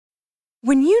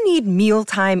When you need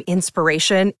mealtime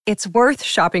inspiration, it's worth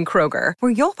shopping Kroger,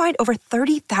 where you'll find over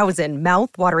 30,000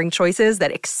 mouth-watering choices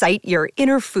that excite your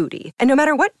inner foodie. And no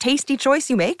matter what tasty choice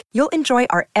you make, you'll enjoy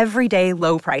our everyday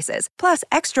low prices, plus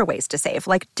extra ways to save,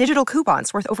 like digital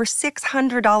coupons worth over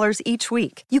 $600 each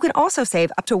week. You can also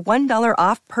save up to $1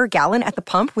 off per gallon at the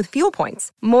pump with fuel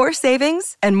points. More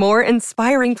savings and more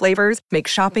inspiring flavors make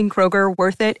shopping Kroger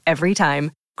worth it every time.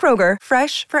 Kroger,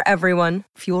 fresh for everyone.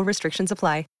 Fuel restrictions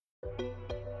apply.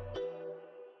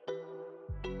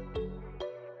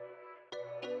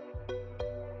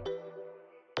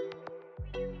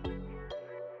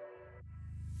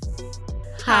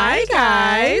 Hi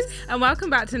guys, and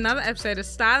welcome back to another episode of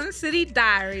Style and City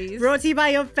Diaries. Brought to you by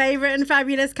your favourite and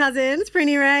fabulous cousins,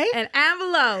 Prinny Ray and Amber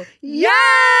Lowe.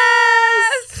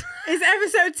 Yes! It's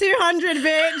episode 200,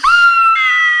 bitch.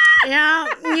 Yeah.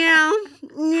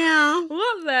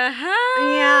 What the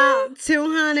hell? Yeah,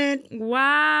 200.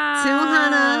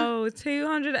 Wow.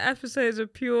 200 episodes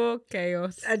of pure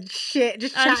chaos. And shit,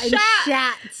 just And chatting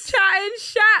chat. shats.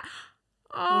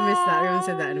 Oh, I missed that. We haven't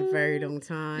said that in a very long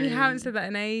time. You haven't said that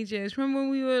in ages. Remember when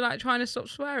we were like trying to stop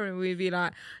swearing? We'd be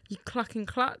like, you cluck and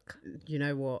cluck. You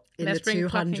know what? In Let's the bring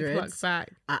cluck and 200s, cluck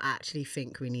back. I actually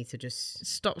think we need to just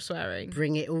Stop swearing.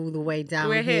 bring it all the way down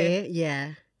We're here.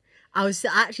 Yeah. I was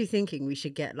actually thinking we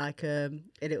should get like a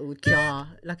little jar,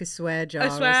 like a swear jar.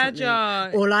 A swear or something.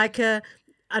 jar. Or like a,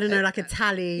 I don't know, like a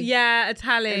tally. Yeah, a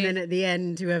tally. And then at the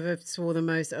end, whoever swore the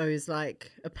most owes like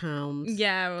 £1.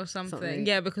 Yeah, or something.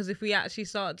 Yeah, because if we actually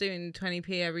start doing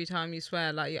 20p every time you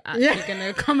swear, like you're actually going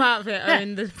to come out of it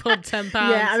owing the pod £10.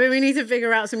 Yeah, I mean, we need to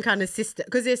figure out some kind of system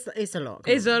because it's a lot.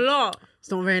 It's a lot. It's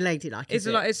not very ladylike. It's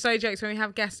a lot. It's so jokes when we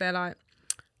have guests. They're like,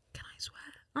 "Can I swear?"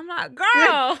 I'm like,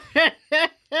 "Girl,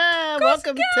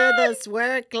 welcome to the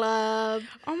swear club."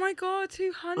 oh my god,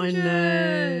 200. I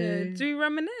know. Do we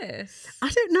reminisce? I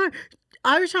don't know.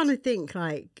 I was trying to think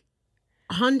like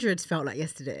hundreds felt like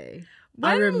yesterday.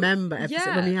 I remember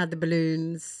episode when we had the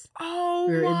balloons. Oh,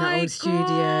 We were in that my old studio.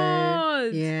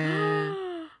 God. Yeah.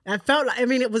 I felt like, I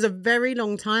mean, it was a very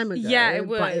long time ago. Yeah, it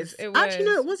was. but Actually,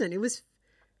 no, was. it wasn't. Was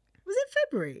it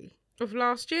February? Of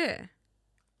last year.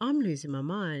 I'm losing my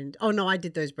mind. Oh, no, I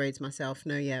did those braids myself.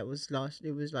 No, yeah, it was like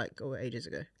ages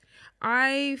ago.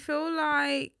 I feel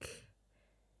like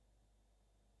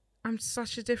I'm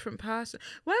such a different person.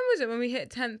 When was it when we hit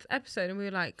 10th episode and we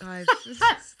were like, guys...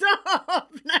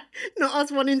 Stop! No, not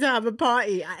us wanting to have a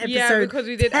party at episode 10. Yeah, because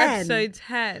we did episode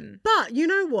 10. But you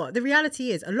know what? The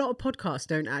reality is a lot of podcasts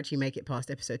don't actually make it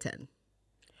past episode 10.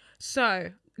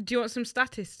 So, do you want some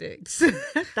statistics?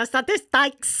 That's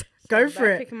statistics. Go for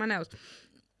it. Picking my nails.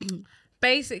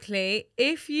 Basically,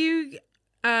 if you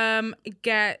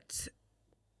get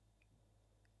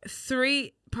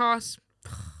 3 past... Do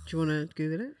you want to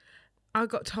Google it? I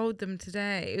got told them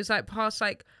today. It was like past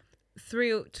like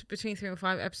between 3 and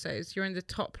 5 episodes, you're in the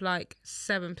top like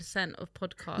 7% of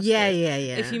podcasts. Yeah.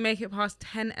 If you make it past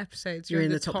 10 episodes, you're in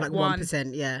the top like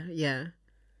 1%. Yeah.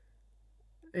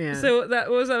 So what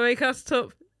does that make us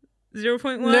top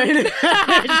 0.1? No.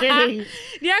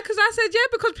 Yeah, because I said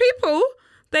because people,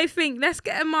 they think let's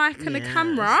get a mic and a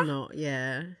camera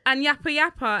and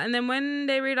yappa, and then when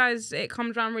they realise it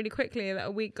comes around really quickly, that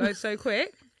a week goes so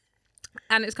quick.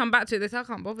 And it's come back to it. They say, I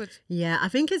can't bother. Yeah, I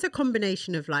think it's a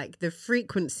combination of like the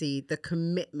frequency, the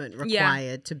commitment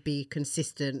required to be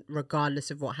consistent regardless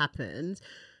of what happens,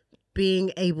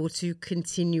 being able to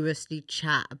continuously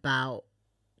chat about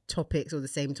topics or the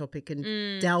same topic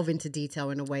and delve into detail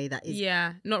in a way that is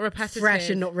not repetitive, fresh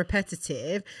and not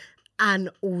repetitive. And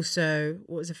also,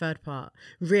 what was the third part?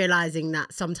 Realising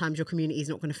that sometimes your community is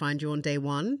not going to find you on day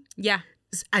one. Yeah.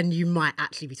 And you might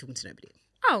actually be talking to nobody.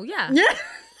 Oh, yeah. Yeah.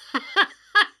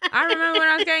 I remember when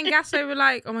I was getting gas, they were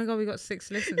like, oh my God, we got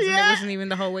 6 listens. And it wasn't even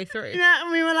the whole way through. Yeah,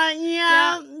 and we were like,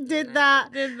 did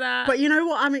that. But you know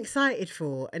what I'm excited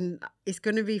for? And it's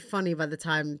going to be funny by the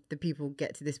time the people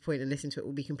get to this point and listen to it,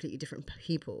 will be completely different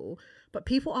people. But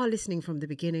people are listening from the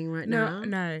beginning right now.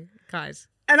 No, guys.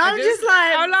 And I'm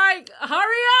like,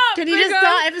 hurry up. Can you just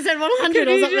start episode 100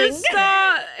 or something? Can you just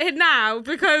start it now?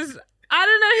 Because I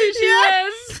don't know who she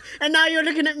is. And now you're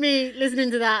looking at me,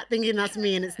 listening to that, thinking that's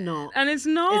me, and it's not. And it's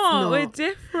not. We're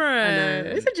different. I know.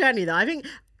 It's a journey, though. I think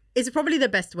it's probably the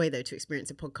best way, though, to experience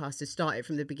a podcast, to start it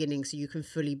from the beginning so you can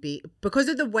fully be... Because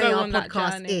of the way our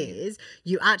podcast is,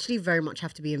 you actually very much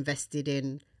have to be invested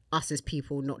in us as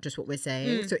people, not just what we're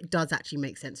saying. So it does actually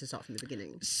make sense to start from the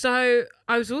beginning. So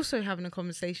I was also having a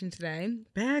conversation today.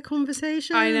 Bear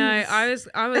conversations. I know.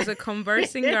 I was a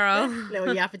conversing girl.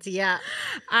 Little yappity yap.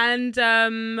 And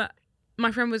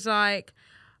my friend was like,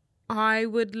 I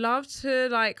would love to,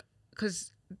 like,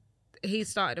 because he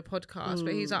started a podcast,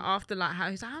 but he's like, after like how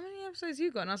many episodes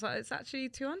you got? And I was like, it's actually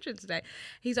 200 today.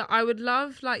 He's like, I would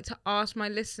love like to ask my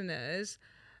listeners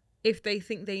if they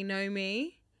think they know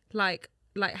me, like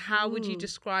how would you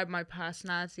describe my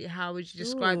personality? How would you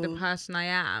describe the person I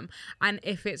am? And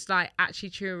if it's like actually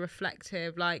true and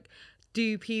reflective, like,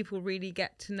 do people really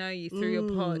get to know you through your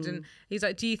pod? And he's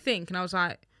like, do you think? And I was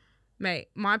like, mate,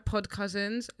 my pod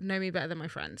cousins know me better than my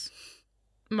friends.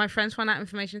 My friends find out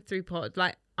information through pod.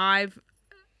 Like, I've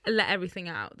let everything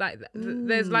out. Like,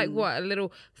 there's like what, a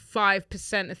little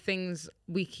 5% of things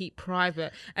we keep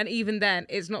private, and even then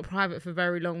it's not private for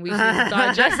very long. We just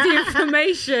digest the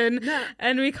information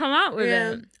and we come out with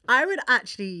it. I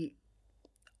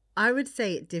would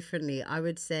say it differently. I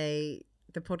would say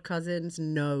the pod cousins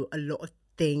know a lot of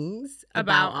things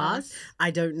about us.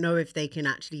 I don't know if they can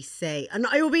actually say, and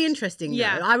it will be interesting.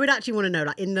 Yeah, I would actually want to know,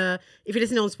 like, if you're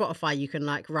listening on Spotify, you can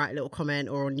like write a little comment,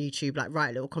 or on YouTube, like write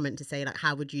a little comment to say like,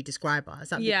 how would you describe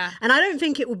us? And I don't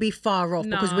think it will be far off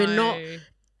because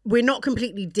we're not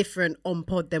completely different on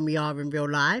pod than we are in real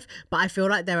life, but I feel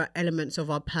like there are elements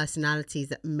of our personalities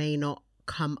that may not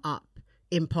come up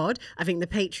in pod. I think the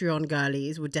Patreon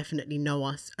girlies will definitely know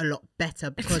us a lot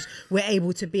better because we're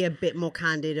able to be a bit more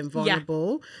candid and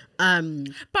vulnerable.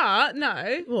 But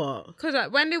no. What?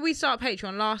 Because when did we start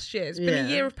Patreon? Last year. It's been a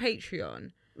year of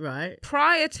Patreon. Right.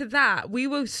 Prior to that, we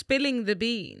were spilling the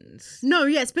beans. No,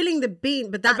 spilling the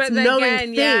bean, but that's knowing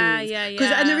things. Yeah.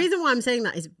 And the reason why I'm saying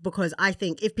that is because I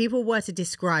think if people were to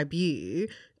describe you,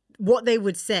 what they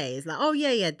would say is like, oh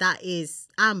that is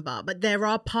Amber, but there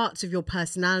are parts of your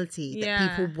personality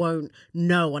that people won't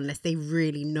know unless they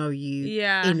really know you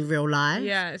in real life.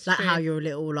 It's like true. How you're a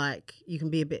little, like, you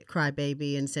can be a bit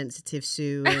crybaby and sensitive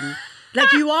Sue, and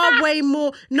like you are way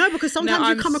more. No, because sometimes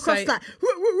you come across like,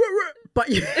 but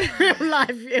in real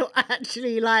life you're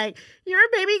actually like, you're a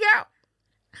baby girl.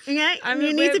 Okay,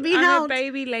 you need to be held. I'm a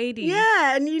baby lady.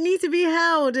 Yeah, and you need to be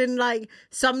held, and like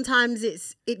sometimes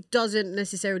it doesn't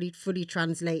necessarily fully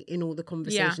translate in all the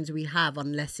conversations we have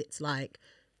unless it's like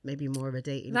maybe more of a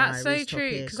dating. That's so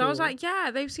true, because I was like,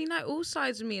 they've seen like all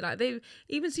sides of me, like they've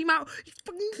even seen my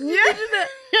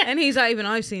and he's like, even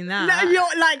I've seen that. No,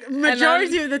 you're like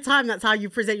majority of the time that's how you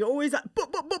present. You're always like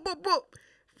boop, boop, boop, boop, boop.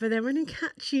 But then when they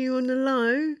catch you on the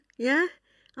low,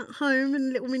 at home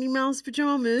in little Minnie Mouse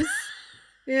pajamas.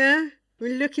 Yeah,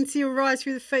 we look into your eyes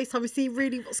through the FaceTime, we see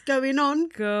really what's going on.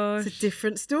 Gosh, it's a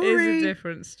different story. It's a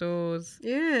different stores.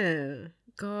 Yeah.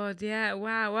 God, yeah.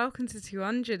 Wow, welcome to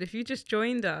 200. If you just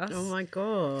joined us. Oh my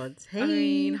God. Hey. I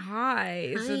mean,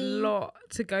 hi. It's a lot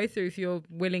to go through if you're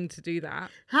willing to do that.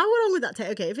 How long would that take?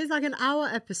 Okay, if it's like an hour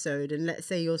episode and let's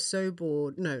say you're so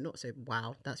bored. No, not so.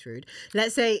 Wow, that's rude.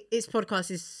 Let's say its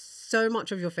podcast is so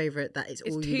much of your favourite that it's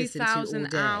all you listen to all day.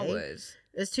 2,000 hours.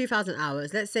 There's 2,000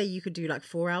 hours. Let's say you could do like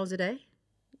 4 hours a day.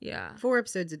 Yeah. 4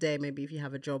 episodes a day, maybe, if you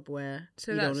have a job where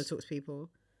you don't want to talk to people.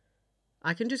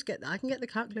 I can just get the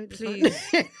calculator. Please.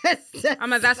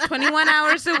 I'm like, that's 21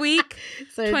 hours a week.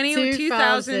 So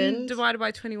 2,000 divided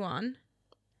by 21.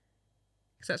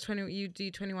 So that's 20. You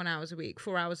do 21 hours a week,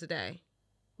 4 hours a day.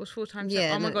 What's 4 times?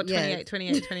 Oh my God, 28.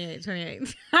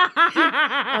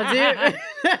 I'll do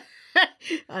it.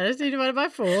 I just do divided by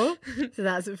 4, so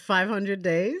that's 500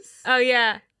 days. Oh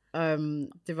yeah.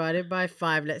 Divided by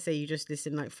 5. Let's say you just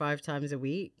listen like 5 times a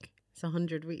week. It's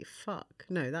 100 weeks. Fuck.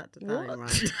 No, that ain't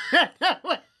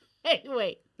right.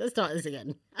 Wait. Let's start this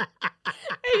again.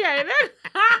 Okay.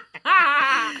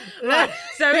 Right.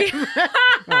 So we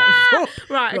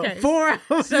right. Okay. 4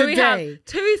 hours. So we a day. have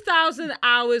 2,000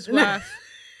 hours worth.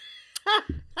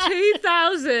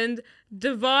 2,000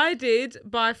 divided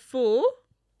by 4.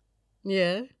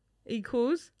 Yeah.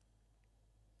 Equals.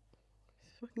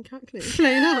 Fucking calculator.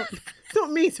 Playing up. It's not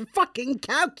me, it's a fucking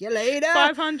calculator.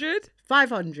 500?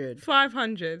 500.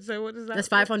 500. So what does that? That's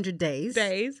 500 days.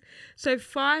 Days. So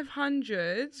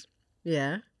 500.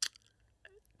 Yeah.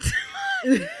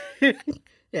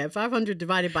 Yeah, 500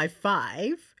 divided by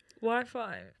 5. Why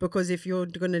 5? Because if you're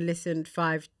going to listen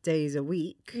 5 days a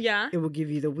week, it will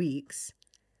give you the weeks.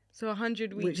 So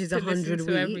 100 weeks, which is to 100 listen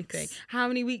to weeks. Everything. How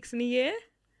many weeks in a year?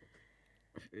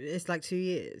 It's like 2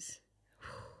 years.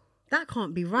 That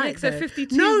can't be right. So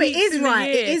 52 no, weeks it is in right.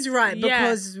 A year. It is right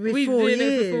because we've 4 been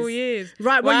years. It for 4 years.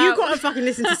 Right. Well, you got to fucking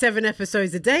listen to 7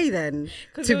 episodes a day then.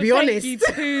 To be honest, it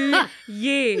would take you 2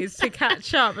 years to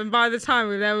catch up, and by the time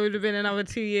there would have been another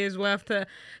 2 years worth to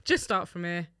just start from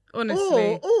here.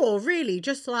 Honestly, or really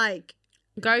just like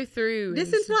Go through.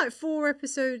 Listen to like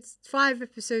 5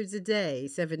 episodes a day,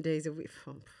 7 days a week.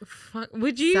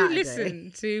 Would you Saturday.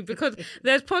 listen to, because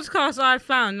there's podcasts I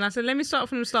found and I said, let me start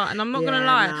from the start, and I'm not gonna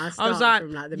lie, I was like,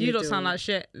 you don't sound like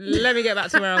shit, let me get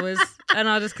back to where I was, and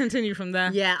I'll just continue from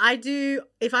there. Yeah, I do.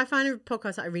 If I find a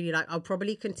podcast that I really like, I'll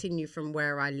probably continue from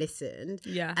where I listened.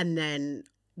 Yeah. And then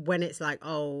when it's like,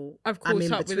 oh, I've caught I'm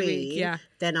in up between, with the week,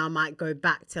 then I might go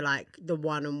back to like the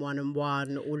one and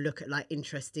one, or look at like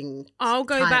interesting I'll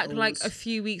go titles. back like a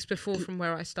few weeks before from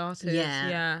where I started.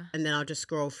 Yeah. And then I'll just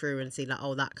scroll through and see like,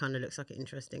 oh, that kind of looks like an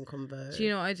interesting convo. Do you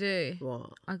know what I do?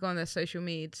 What? I go on their social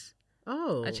medias.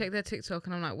 Oh. I check their TikTok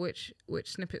and I'm like, which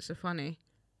snippets are funny?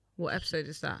 What episode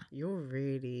is that?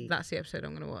 That's the episode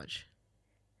I'm going to watch.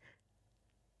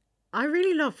 I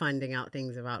really love finding out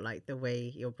things about like the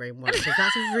way your brain works. Because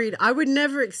that's really, I would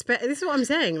never expect, this is what I'm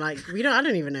saying. Like, I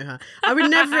don't even know her. I would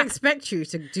never expect you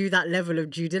to do that level of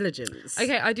due diligence.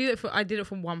 Okay, I did it for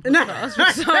one podcast.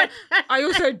 So I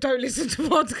also don't listen to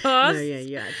podcasts. No, yeah,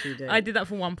 you actually do. I did that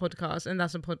for one podcast, and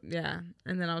that's and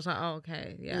then I was like, oh,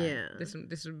 okay, yeah. This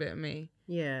is a bit of me.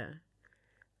 Yeah.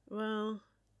 Well,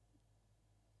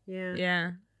 yeah.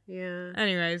 Yeah. Yeah.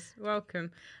 Anyways,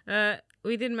 welcome.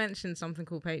 We did mention something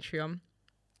called Patreon.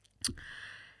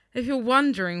 If you're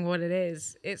wondering what it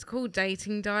is, it's called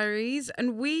Dating Diaries,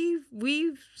 and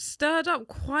we've stirred up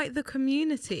quite the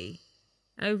community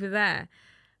over there.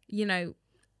 You know,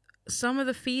 some of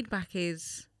the feedback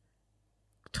is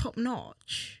top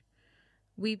notch.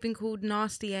 We've been called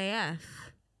Nasty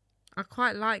AF. I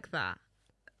quite like that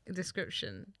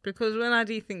description, because when I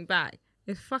do think back,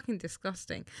 it's fucking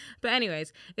disgusting. But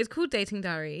anyways, it's called Dating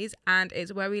Diaries, and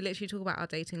it's where we literally talk about our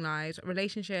dating lives,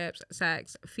 relationships,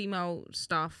 sex, female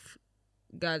stuff,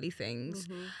 girly things.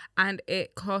 Mm-hmm. And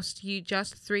it costs you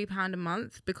just £3 a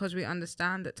month, because we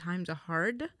understand that times are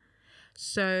hard.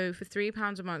 So for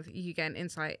 £3 a month, you get an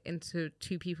insight into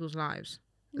two people's lives.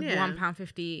 Yeah.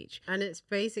 £1.50 each. And it's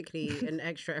basically an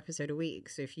extra episode a week.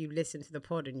 So if you listen to the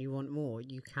pod and you want more,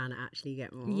 you can actually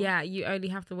get more. Yeah, you only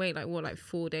have to wait like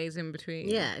 4 days in between.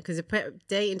 Yeah, because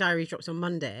Dating Diaries drops on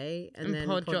Monday and then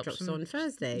pod drops on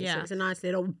Thursday. Yeah. So it's a nice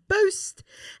little boost.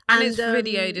 And it's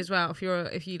videoed as well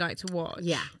if you like to watch.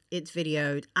 Yeah, it's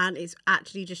videoed, and it's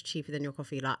actually just cheaper than your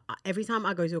coffee. Like every time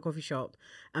I go to a coffee shop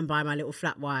and buy my little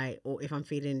flat white, or if I'm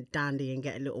feeling dandy and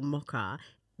get a little mocha,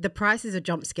 the price is a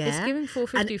jump scare. It's giving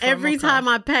 $4.50 and for every time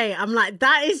I pay, I'm like,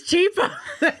 that is cheaper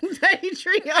than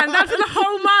Patreon. And that's for the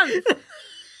whole month.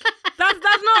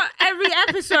 that's not every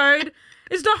episode.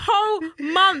 It's the whole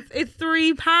month. It's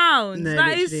 £3. No,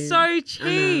 that is so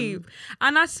cheap.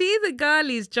 And I see the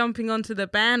girlies jumping onto the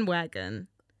bandwagon.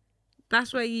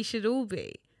 That's where you should all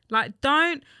be. Like,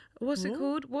 what's it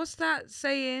called? What's that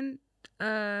saying?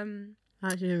 In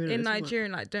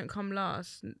Nigerian, like, don't come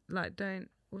last. Like, don't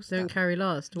carry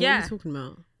last. What are you talking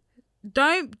about?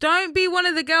 Don't be one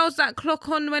of the girls that clock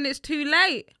on when it's too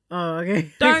late. Oh,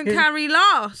 okay. Don't carry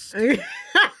last.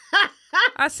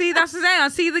 That's the saying. I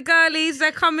see the girlies,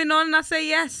 they're coming on, and I say,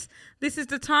 yes, this is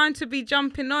the time to be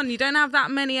jumping on. You don't have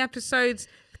that many episodes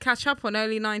to catch up on,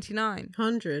 only 99.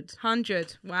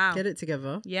 100. Wow. Get it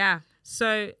together. Yeah.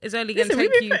 So it's only going to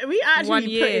take you 1 year. We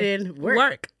actually put it in work.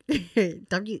 WERK.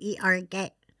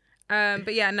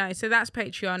 But yeah, no, so that's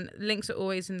Patreon. Links are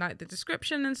always in like the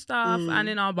description and stuff, and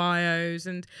in our bios.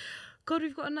 And God,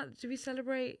 we've got another. Do we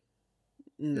celebrate?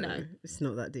 No, it's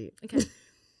not that deep. Okay.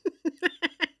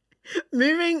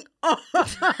 Moving on.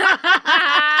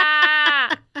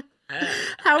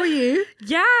 How are you?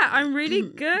 Yeah, I'm really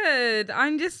good.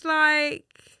 I'm just like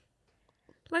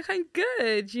I'm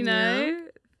good, you know?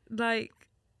 Like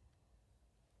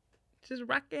just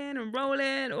rocking and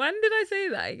rolling. When did I say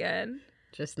that again?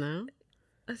 Just now?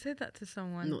 I said that to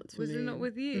someone. Not to Was me. it not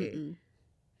with you? Mm-mm.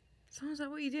 Someone's like,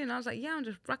 what are you doing? I was like, yeah, I'm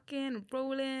just rocking and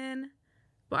rolling.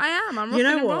 But I am. I'm rocking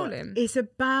and rolling. It's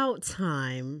about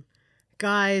time.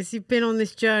 Guys, you've been on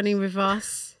this journey with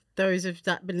us. Those of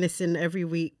that been listening every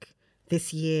week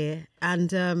this year.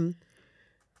 And,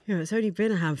 it's only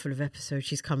been a handful of episodes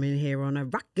she's come in here on a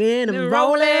rocking and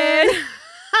rolling.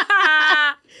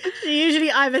 She's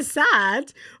usually either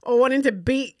sad or wanting to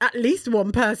beat at least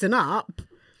one person up.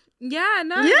 Yeah,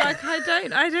 no, like I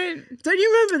don't. Don't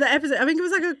you remember the episode? I think it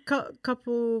was like a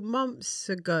couple months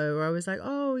ago where I was like,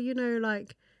 oh,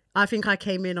 like, I think I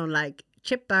came in on like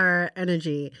chipper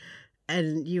energy.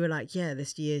 And you were like, yeah,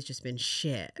 this year's just been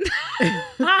shit.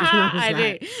 I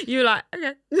did. You were like,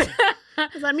 okay.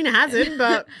 I mean, it hasn't,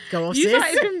 but go off, sis. You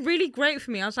like, it's been really great for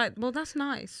me. I was like, well, that's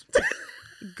nice.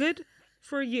 Good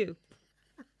for you.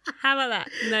 How about that?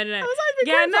 No. I was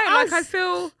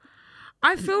like, I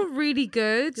I feel really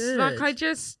good. Like I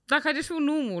just feel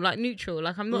normal, like neutral.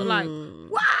 Like I'm not like,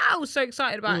 wow, so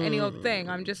excited about any old thing.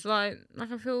 I'm just like I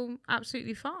feel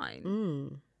absolutely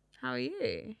fine. How are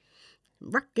you?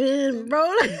 Rockin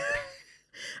Rollin.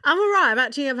 I'm alright.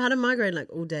 I've had a migraine like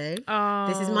all day. Oh,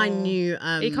 this is my new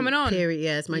are you coming on? period.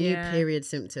 Yeah, it's my new period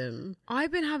symptom.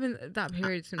 I've been having that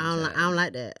period symptom. I don't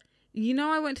like that. You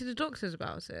know, I went to the doctors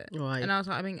about it, Why? and I was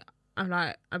like, I've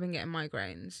been getting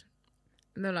migraines.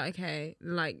 And they're like, okay,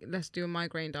 like let's do a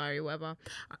migraine diary or whatever.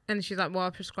 And she's like, well,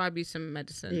 I'll prescribe you some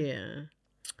medicine. Yeah.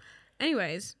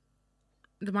 Anyways,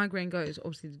 the migraine goes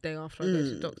obviously the day after I go to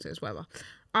the doctors, whatever.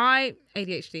 I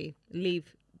ADHD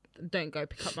don't go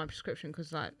pick up my prescription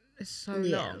because like it's so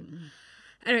long.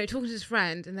 Anyway, talking to this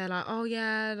friend and they're like, oh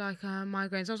yeah, like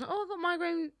migraines. I was like, oh, I've got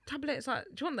migraine tablets. Like,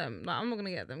 do you want them? Like, I'm not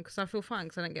gonna get them because I feel fine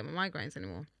because I don't get my migraines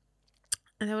anymore.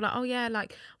 And they were like, oh yeah,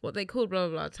 like what they called, blah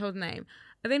blah blah. I told the name.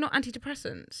 Are they not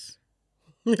antidepressants?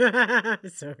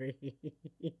 Sorry.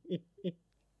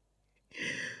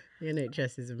 The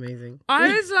NHS is amazing. I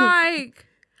was like,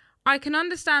 I can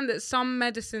understand that some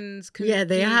medicines can. Yeah,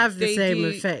 they have the same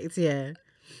effect. Yeah.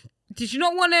 Did you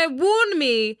not want to warn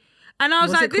me? And I was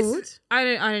What's like, it called? I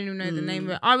don't even know the name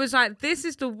of it. I was like, this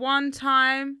is the one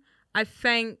time I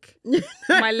thank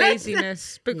my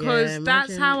laziness because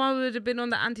that's how I would have been on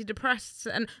the antidepressants.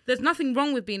 And there's nothing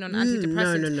wrong with being on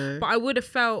antidepressants. No. But I would have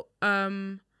felt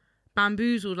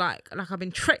bamboozled, like I've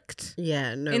been tricked.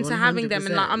 Yeah, no, into 100%. having them,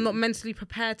 and like I'm not mentally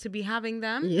prepared to be having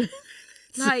them. Yeah.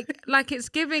 like it's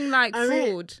giving like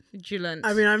fraudulent.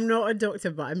 I mean, I'm not a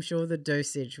doctor, but I'm sure the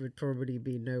dosage would probably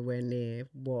be nowhere near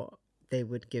what they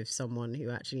would give someone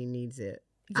who actually needs it.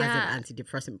 As an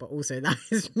antidepressant, but also that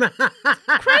is mad.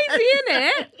 Crazy,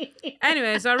 innit?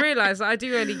 Anyway, so I realised that I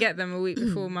do only get them a week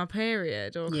before my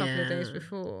period or a couple of days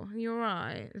before. You're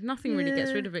right. Nothing really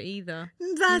gets rid of it either.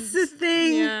 That's the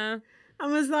thing. Yeah. I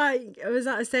was like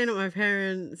staying at my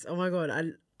parents. Oh my God.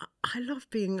 I love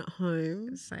being at home.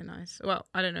 It's so nice. Well,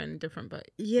 I don't know any different, but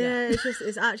yeah.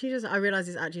 It's actually just, I realise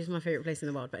it's actually just my favourite place in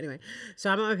the world. But anyway, so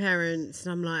I'm at my parents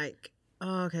and I'm like,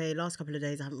 oh, okay, last couple of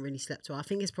days I haven't really slept well. I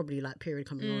think it's probably like period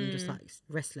coming on, just like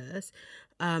restless.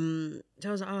 So I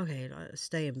was like, oh, okay, like,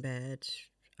 stay in bed.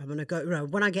 I'm gonna go. No,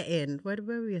 when I get in, where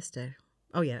were we yesterday?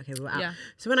 Oh yeah, okay, we were out. Yeah.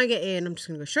 So when I get in, I'm just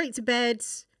gonna go straight to bed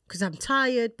because I'm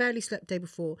tired, barely slept the day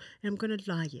before, and I'm gonna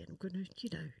lie in. I'm gonna,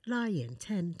 lie in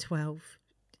 10, 12,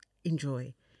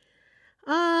 enjoy.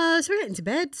 So we're getting to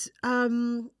bed.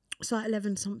 It's like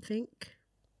 11 something.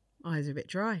 Eyes are a bit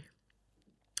dry.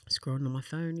 Scrolling on my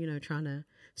phone, trying to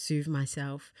soothe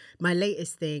myself. My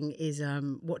latest thing is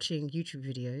watching YouTube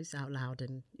videos out loud,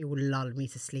 and it will lull me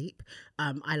to sleep.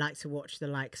 I like to watch the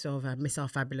likes of Miss Our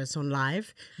Fabulous on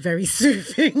live. Very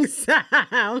soothing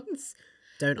sounds.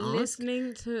 Don't ask.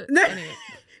 Listening to... Anyway.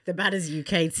 The Badders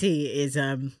UKT is,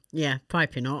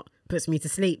 piping hot. Puts me to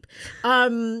sleep.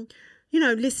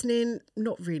 Listening,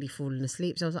 not really falling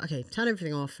asleep. So I was like, okay, turn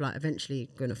everything off. Like, eventually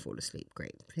going to fall asleep.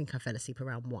 Great. I think I fell asleep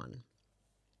around 1.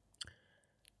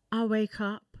 I wake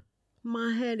up,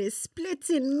 my head is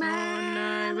splitting,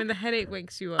 man. Oh no, when the headache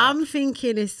wakes you up. I'm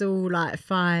thinking it's all like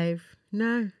 5.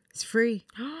 No, it's 3.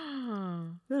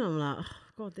 Then I'm like, oh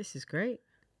God, this is great.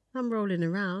 I'm rolling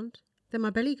around. Then my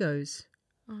belly goes.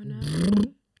 Oh no.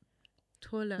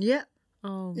 Toilet. Yeah.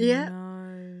 Oh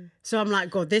no. So I'm like,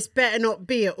 God, this better not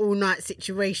be an all night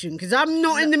situation because I'm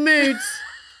not in the mood.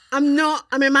 I'm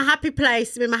in my happy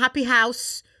place. I'm in my happy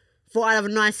house. Thought I'd have a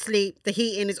nice sleep. The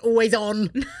heating is always on.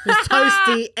 It's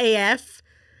toasty AF.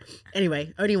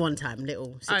 Anyway, only one time,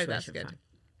 little situation. Oh, that's good.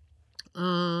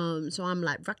 So I'm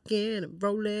like rocking and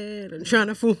rolling and trying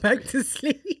to fall back to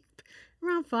sleep.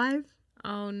 Around 5.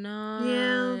 Oh no.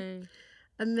 Yeah.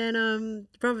 And then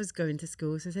brother's going to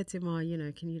school, so I said to him,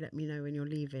 can you let me know when you're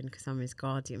leaving? Because I'm his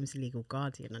guardian, I'm his legal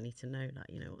guardian. I need to know,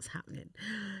 what's happening.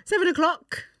 7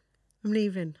 o'clock, I'm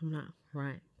leaving. I'm like,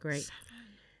 right, great. 7.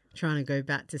 Trying to go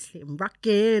back to sleep. I'm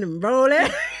rocking and rolling.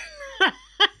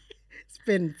 It's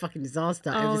been fucking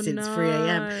disaster ever since 3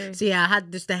 a.m. So yeah, I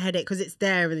had just a headache because it's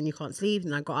there and then you can't sleep.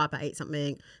 And I got up at 8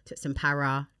 something, took some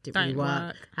para, didn't really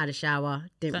work. Had a shower,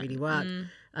 didn't really work.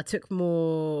 I took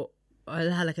more... I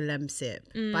had like a Lemsip,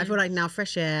 but I feel like now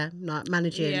fresh air, like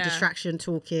managing distraction,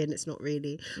 talking, it's not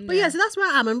really. But so that's where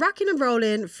I am. I'm rocking and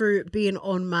rolling through being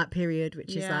on my period,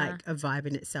 which is like a vibe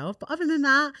in itself. But other than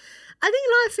that, I think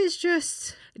life is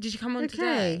just. Did you come on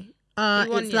today?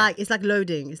 It's like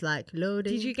loading. It's like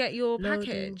loading. Did you get your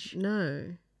package?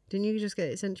 No. Didn't you just get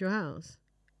it sent to your house?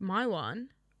 My one.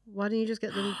 Why didn't you just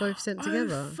get them both sent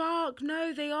together? Fuck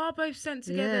no, they are both sent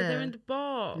together. They're in the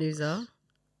box. Loser.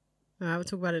 All right, we'll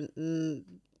talk about it in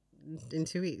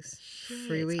 2 weeks. Shit.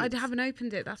 3 weeks. I haven't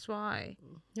opened it, that's why.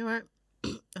 All right.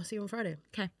 I'll see you on Friday.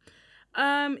 Okay.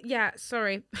 Yeah,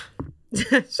 sorry.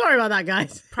 Sorry about that,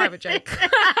 guys. Private joke.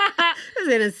 This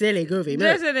is a silly, goofy mood.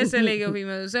 This is a silly, goofy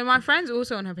mood. So my friend's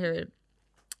also on her period.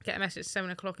 Get a message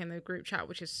 7:00 in the group chat,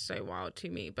 which is so wild to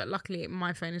me. But luckily,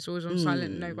 my phone is always on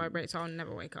silent, no vibrate, so I'll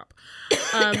never wake up.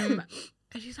 And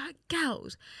she's like,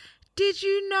 "Girls, did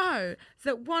you know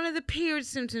that one of the period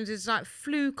symptoms is like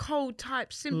flu, cold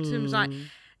type symptoms? Like,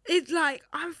 it's like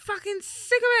I'm fucking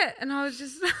sick of it." And I was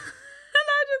just. And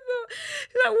I just thought,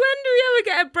 she's like, when do we ever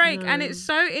get a break? And it's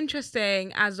so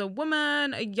interesting as a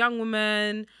woman, a young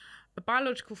woman, a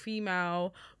biological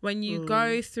female, when you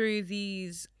go through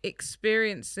these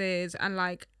experiences and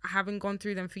like having gone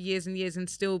through them for years and years and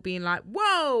still being like,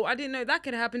 whoa, I didn't know that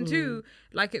could happen too.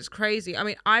 Like, it's crazy. I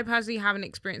mean, I personally haven't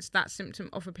experienced that symptom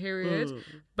of a period,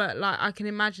 but like I can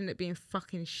imagine it being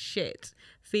fucking shit,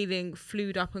 feeling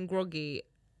flued up and groggy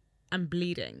and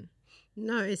bleeding.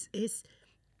 No, it's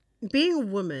being a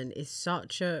woman is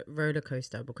such a roller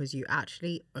coaster because you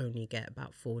actually only get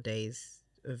about 4 days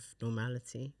of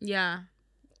normality. Yeah.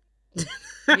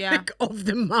 Like, of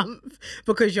the month,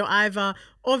 because you're either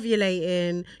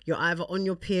ovulating, you're either on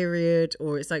your period,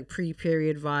 or it's like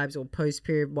pre-period vibes or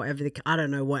post-period, whatever I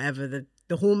don't know, whatever the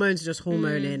hormones are just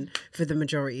hormoning for the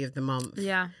majority of the month.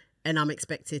 Yeah. And I'm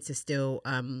expected to still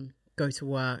go to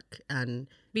work and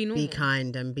be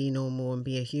kind and be normal and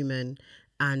be a human.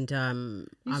 And I'm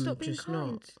just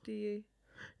not. Do you?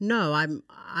 No,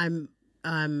 I'm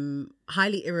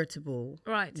highly irritable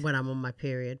when I'm on my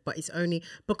period, but it's only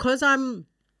because the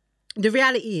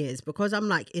reality is, because I'm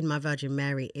like in my Virgin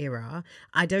Mary era,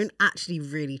 I don't actually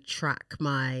really track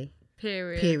my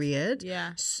period.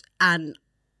 Yeah. And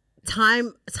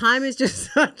time is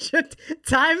just such a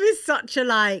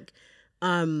like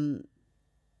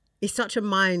it's such a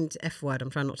mind F word. I'm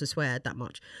trying not to swear that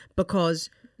much, because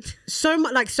so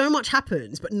much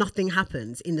happens, but nothing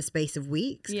happens in the space of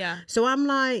weeks. Yeah. So I'm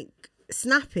like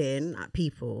snapping at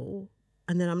people,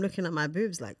 and then I'm looking at my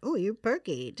boobs like, oh, you're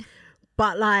perky,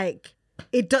 but like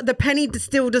the penny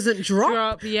still doesn't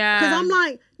drop. Yeah. Because I'm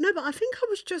like, no, but I think I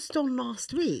was just on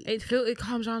last week. It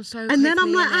comes around so quickly. And then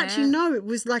I'm like, actually, no, it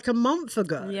was like a month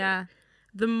ago. Yeah.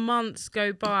 The months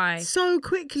go by so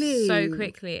quickly.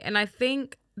 And I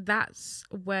think that's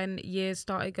when years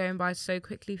started going by so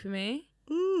quickly for me.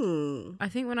 I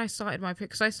think when I started my period,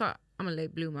 because I'm a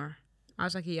late bloomer. I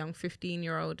was like a young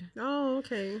 15-year-old. Oh,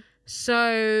 okay.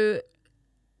 So,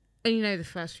 and you know, the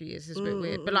first few years is a bit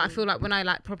weird, but like I feel like when I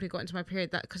like properly got into my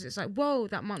period, that because it's like, whoa,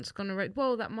 that month's gone already.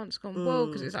 Whoa, that month's gone. Whoa,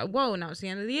 because it's like, whoa, now it's the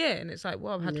end of the year, and it's like,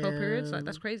 whoa, I've had 12 periods. Like,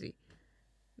 that's crazy.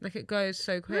 Like, it goes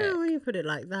so quick. Yeah, when you put it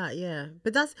like that, yeah.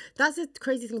 But that's the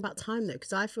crazy thing about time, though,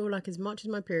 because I feel like as much as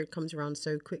my period comes around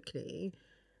so quickly,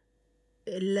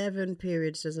 11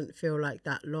 periods doesn't feel like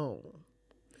that long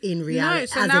in reality. No,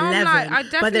 so now 11, I'm like, I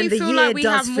definitely feel like we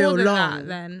have more than that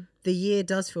then. The year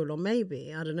does feel long,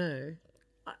 maybe. I don't know.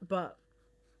 But,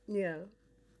 yeah.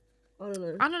 I don't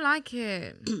know. I don't like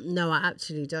it. No, I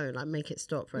actually don't. Like, make it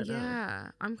stop right now.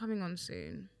 Yeah, I'm coming on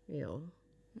soon. Yeah.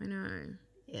 I know.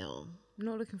 Yeah. I'm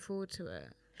not looking forward to it.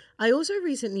 I also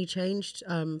recently changed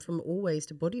from always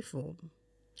to body form.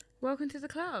 Welcome to the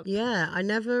club. Yeah, I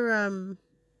never...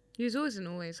 You was always an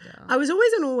always girl. I was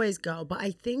always an always girl, but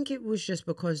I think it was just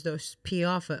because the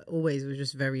PR for always was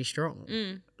just very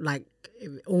strong. Like,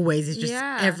 always is just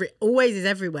always is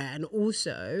everywhere. And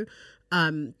also,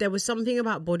 there was something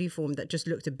about body form that just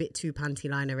looked a bit too panty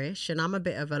liner-ish, and I'm a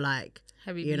bit of a like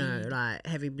like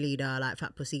heavy bleeder, like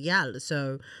fat pussy gal.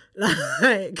 So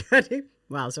like,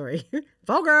 wow, sorry,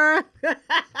 vulgar.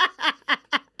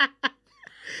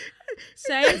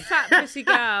 Saying fat pussy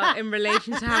girl in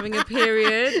relation to having a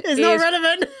period is not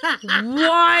relevant. Wild.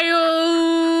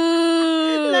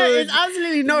 No, it's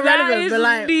absolutely not relevant. But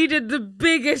like, needed the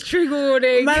biggest trigger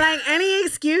warning. But like any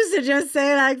excuse to just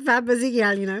say like fat pussy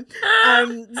girl, you know. So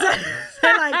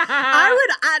like I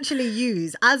would actually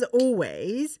use, as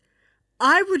always,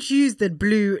 I would use the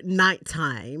blue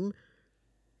nighttime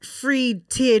free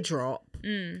teardrop.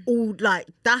 All like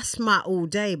that's my all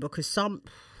day, because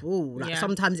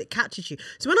sometimes it catches you.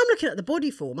 So when I'm looking at the body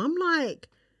form, I'm like,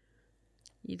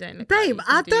 you don't look, babe,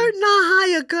 I don't know how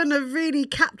you're gonna really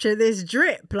capture this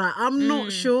drip. Like, I'm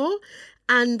not sure.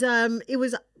 And it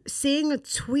was seeing a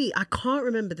tweet. I can't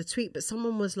remember the tweet, but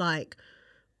someone was like,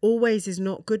 always is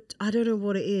not good. I don't know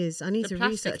what it is. I need to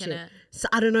research it. So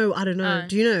I don't know. Oh.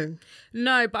 Do you know?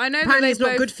 No, but I know apparently that it's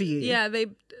not good for you. Yeah,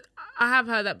 I have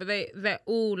heard that, but they're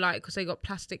all like, because they got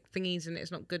plastic thingies and it's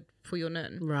not good for your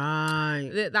nun.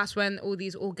 Right. That's when all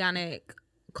these organic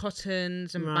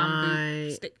cottons and bamboo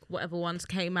stick whatever ones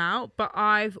came out. But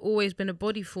I've always been a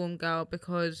body form girl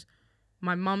because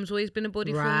my mum's always been a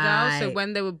bodyform girl, so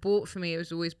when they were bought for me, it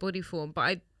was always bodyform. But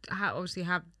I obviously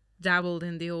have dabbled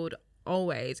in the old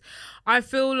always. I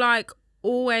feel like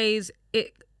always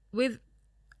it with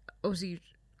obviously.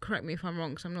 Correct me if I'm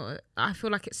wrong, because I'm not. I feel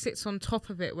like it sits on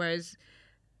top of it, whereas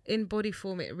in body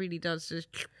form it really does just.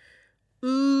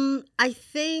 I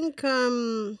think.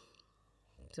 So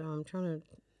I'm trying to.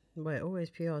 Wait, always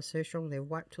PR is so strong. They've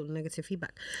wiped all the negative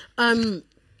feedback.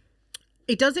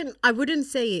 It doesn't. I wouldn't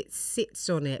say it sits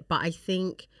on it, but I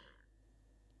think.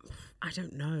 I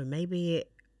don't know. Maybe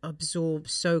it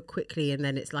absorbs so quickly, and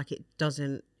then it's like it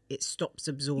doesn't. It stops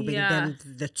absorbing. Then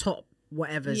the top.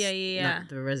 Whatever's like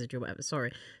the residue, whatever.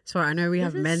 Sorry. I know we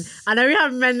have men. I know we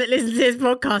have men that listen to this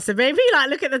podcast, so maybe like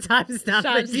look at the timestamp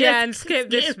and skip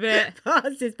this bit.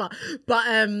 Past this part. But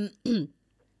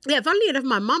yeah, funnily enough,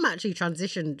 my mum actually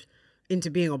transitioned into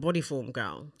being a bodyform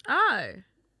girl. Oh.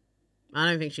 I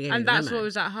don't think she gave me the memo. And that's what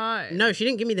was at home? No, she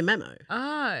didn't give me the memo.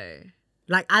 Oh.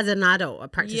 Like as an adult, a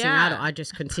practicing adult, I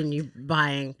just continued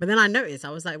buying. But then I noticed, I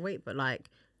was like, wait, but like,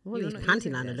 what are these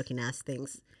panty liner looking ass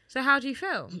things? So how do you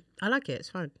feel? I like it. It's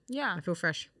fine. Yeah. I feel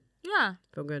fresh. Yeah.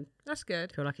 Feel good. That's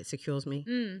good. I feel like it secures me.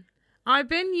 I've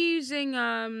been using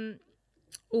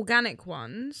organic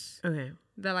ones. Okay.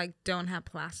 That like don't have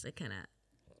plastic in it.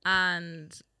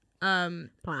 And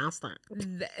plastic.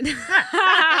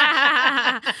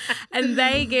 And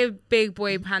they give big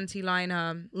boy panty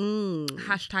liner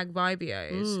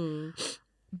 #Vibios.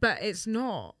 But it's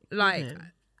not like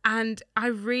and I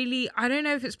don't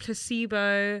know if it's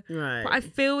placebo, right? But I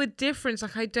feel a difference.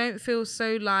 Like I don't feel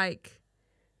so like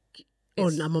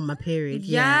I'm on my period.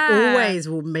 Yeah. Always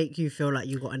will make you feel like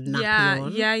you got a nappy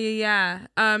on.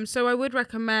 Yeah. So I would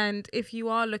recommend if you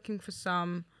are looking for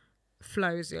some.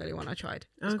 Flow is the only one I tried.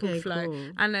 It's called Flow.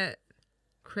 Cool. And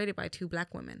created by 2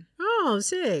 black women. Oh,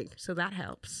 sick. So that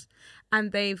helps.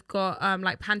 And they've got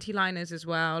like panty liners as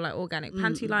well, like organic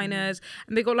panty liners.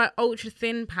 And they got like ultra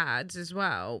thin pads as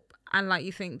well. And like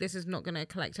you think this is not going to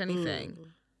collect anything.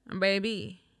 And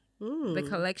baby, the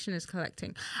collection is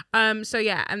collecting. So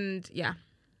yeah, and yeah.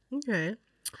 Okay,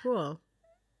 cool.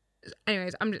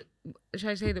 Anyways, should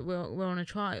I say that we're on a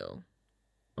trial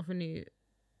of a new...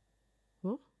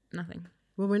 What? Nothing.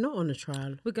 Well, we're not on a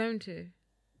trial. We're going to.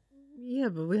 Yeah,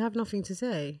 but we have nothing to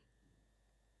say.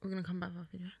 We're going to come back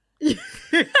after you.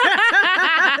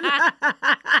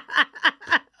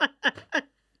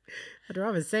 I'd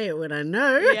rather say it when I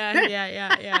know.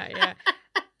 Yeah.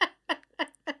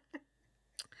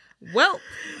 Well,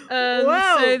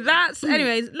 so that's...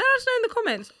 Anyways, let us know in the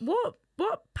comments.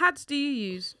 What pads do you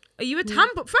use? Are you a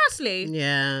tampon? Firstly,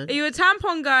 are you a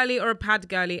tampon girly or a pad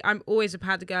girly? I'm always a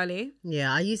pad girly.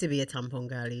 Yeah, I used to be a tampon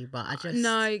girly, but I just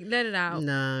no, let it out.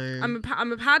 No,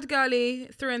 I'm a pad girly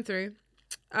through and through.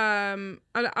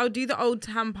 I'll do the odd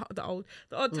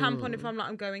tampon if I'm like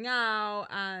I'm going out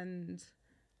and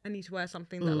I need to wear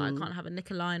something that like I can't have a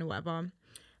knicker line or whatever.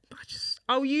 But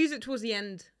I'll use it towards the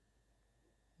end.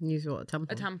 Use what, a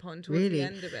tampon? A tampon towards the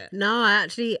end of it. No,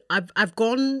 I've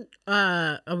gone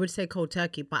I would say cold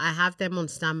turkey, but I have them on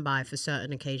standby for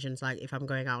certain occasions, like if I'm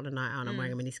going out on a night out and I'm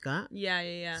wearing a mini skirt. Yeah.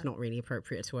 It's not really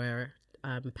appropriate to wear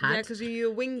a pad. Yeah, because you're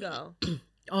a wing girl.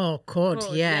 Oh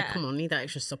God, yeah. Come on, need that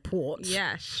extra support.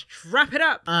 Yeah, strap it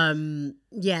up.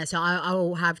 Yeah, so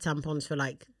I'll have tampons for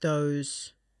like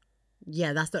those.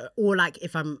 Yeah, that's or like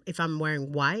if I'm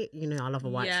wearing white, you know, I love a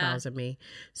white trouser me.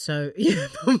 So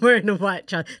if I'm wearing a white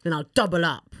trouser, then I'll double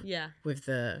up. Yeah. With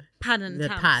the pad and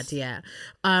pad, yeah.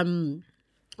 The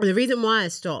reason why I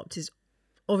stopped is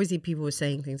obviously people were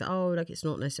saying things like, oh, like it's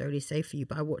not necessarily safe for you,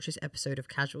 but I watched this episode of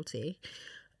Casualty,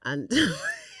 and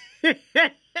if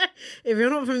you're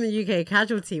not from the UK,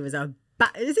 Casualty was is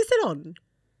it still on?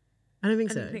 I don't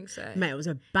think so. Mate, it was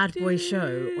a bad boy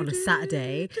show on a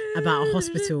Saturday about a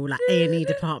hospital, like A&E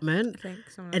department.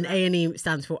 And A&E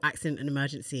stands for Accident and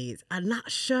Emergencies. And that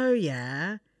show,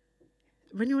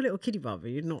 when you're a little kiddie barber,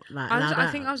 you're not like I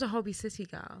think I was a Hobby City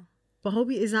girl. But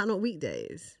Hobby, is that not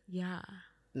weekdays? Yeah.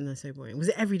 And that's so boring. Was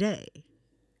it every day?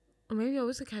 Or maybe I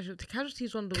was a Casualty. Casualty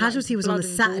was on the Casualty was on a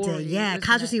Saturday. Gory, yeah,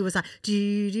 Casualty was like do.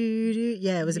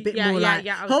 Yeah, it was a bit more like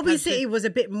Hobby City was a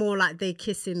bit more like they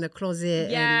kiss in the closet.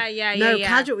 No,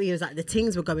 Casualty was like the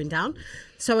things were going down.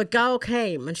 So a girl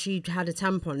came and she had a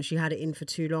tampon. She had it in for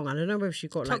too long. I don't know if she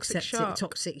got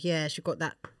toxic. Yeah, she got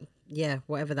that. Yeah,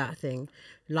 whatever that thing,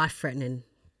 life threatening.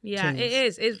 Yeah, it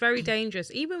is. It's very dangerous.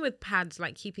 Even with pads,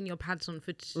 like keeping your pads on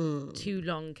for too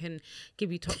long can give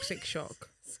you toxic shock.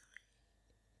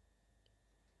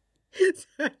 So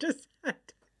I just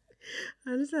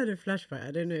had a flashback.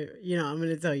 I don't know. You know, I'm going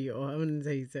to tell you, or I'm going to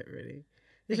tell you separately.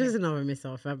 It's just another Miss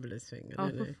Our Fabulous thing. I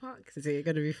don't know. For fuck's sake. Is it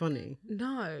going to be funny?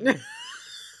 No.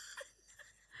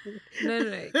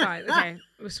 No, guys. Okay,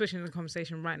 we're switching the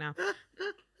conversation right now.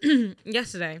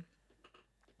 Yesterday,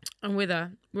 I'm with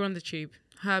her. We're on the tube.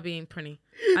 Her being Prinny.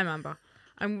 I'm Amber.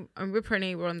 I'm with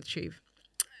Prinny. We're on the tube.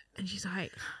 And she's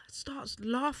like, starts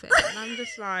laughing. And I'm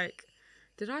just like,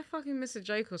 did I fucking miss a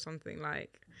joke or something?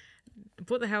 Like,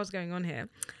 what the hell's going on here?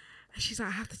 And she's like,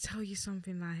 I have to tell you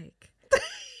something, like.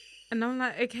 And I'm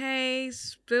like, okay,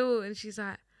 spill. And she's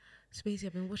like, Spacey,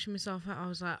 I've been washing myself out. I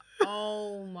was like,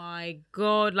 oh my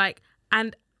God. Like,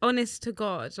 and honest to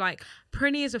God, like,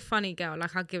 Prinny is a funny girl.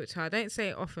 Like, I'll give it to her. I don't say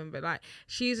it often, but like,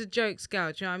 she's a jokes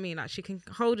girl. Do you know what I mean? Like, she can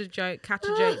hold a joke, catch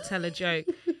a joke, tell a joke.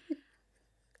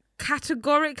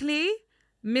 Categorically,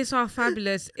 Miss Our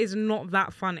Fabulous is not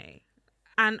that funny.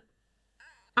 And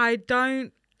I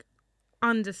don't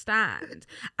understand.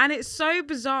 And it's so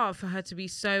bizarre for her to be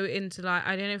so into, like,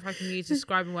 I don't know if I can use the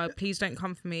describing word, please don't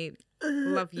come for me,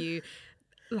 love you,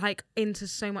 like, into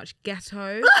so much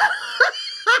ghetto.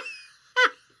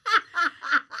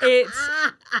 It's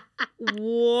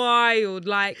wild,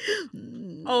 like,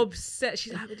 obsessed.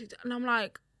 She's like, and I'm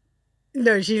like,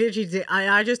 no, she literally did.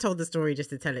 I just told the story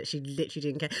just to tell it. She literally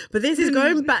didn't care. But this is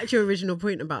going back to your original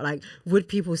point about, like, would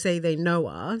people say they know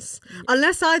us?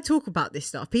 Unless I talk about this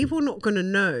stuff, people are not going to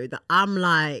know that I'm,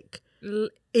 like,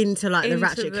 into, like, the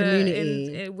ratchet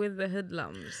community. With the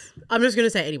hoodlums. I'm just going to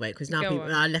say it anyway, because now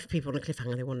I left people on a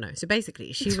cliffhanger. They want to know. So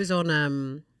basically, she was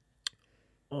on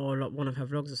or like one of her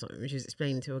vlogs or something, she was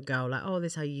explaining to a girl, like, oh,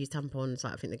 this is how you use tampons.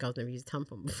 Like, I think the girl's never used a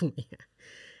tampon before. Yeah.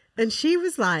 And she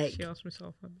was like... She asked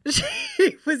herself.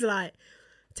 She was like,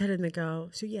 telling the girl,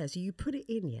 so you put it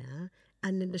in, yeah?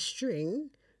 And then the string,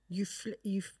 you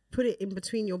put it in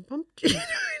between your bum cheeks.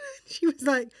 She was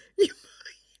like,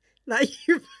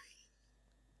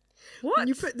 what?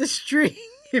 You put the string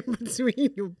in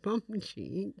between your bum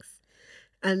cheeks.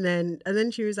 And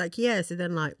then she was like, yeah, so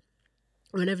then, like,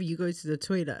 whenever you go to the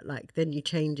toilet, like, then you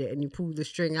change it and you pull the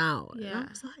string out. Yeah. And I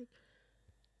was like,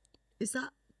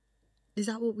 is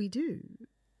that what we do?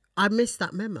 I missed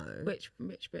that memo. Which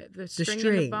bit? The string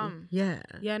in the bum? Yeah.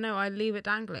 Yeah, no, I leave it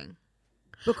dangling.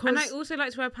 Because and I also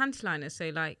like to wear panty liners, so,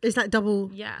 like... It's like double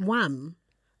wham.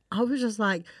 I was just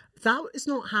like, that is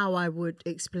not how I would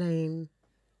explain...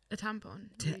 A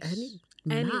tampon? To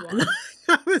anyone.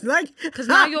 I was like... Because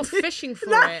now you're fishing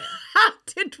for it. How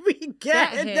did we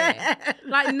get there?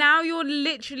 Like, now you're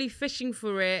literally fishing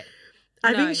for it.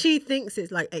 I think she thinks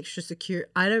it's, like, extra secure.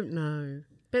 I don't know.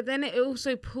 But then it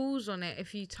also pulls on it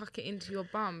if you tuck it into your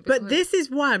bum. But this is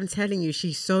why I'm telling you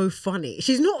she's so funny.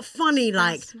 She's not funny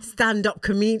like stand-up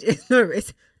comedian. No,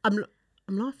 I'm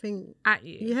laughing at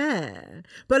you. Yeah.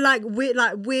 But like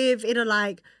with in a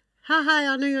like, hi,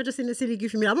 I know you're just in a silly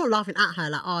goofy mood. I'm not laughing at her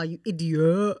like, oh, you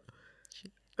idiot.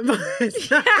 That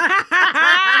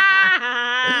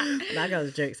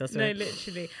girl's jokes, I swear. No,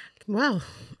 literally. Wow.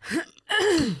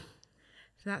 So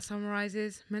that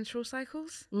summarises menstrual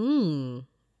cycles?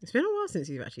 It's been a while since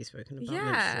you've actually spoken about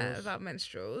menstruals. Yeah, about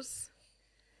menstruals.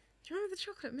 Do you remember the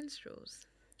chocolate minstrels?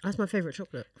 That's my favourite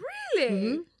chocolate.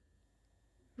 Really?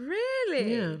 Mm-hmm.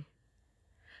 Really? Yeah.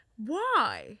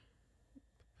 Why?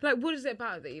 Like, what is it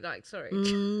about that you like? Sorry.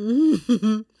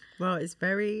 Well, it's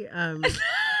very...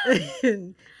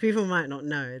 people might not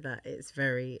know that it's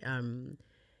very...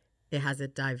 it has a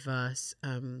diverse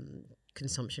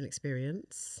consumption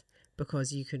experience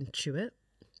because you can chew it.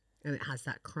 And it has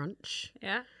that crunch.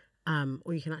 Yeah.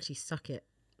 Or you can actually suck it.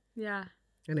 Yeah.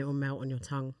 And it will melt on your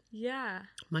tongue. Yeah.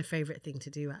 My favourite thing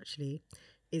to do, actually,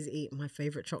 is eat my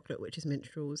favourite chocolate, which is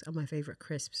minstrels, and my favourite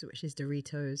crisps, which is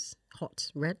Doritos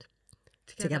Hot Red.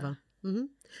 Together. Mm-hmm.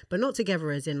 But not together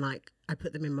as in, like, I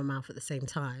put them in my mouth at the same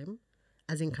time.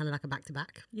 As in kind of like a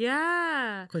back-to-back.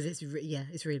 Yeah. Because it's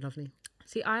really lovely.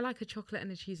 See, I like a chocolate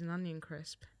and a cheese and onion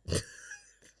crisp.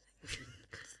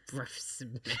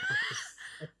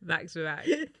 Back to back.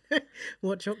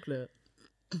 What chocolate?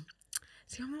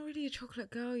 See, I'm not really a chocolate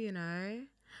girl, you know.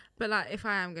 But like, if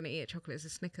I am gonna eat a chocolate, it's a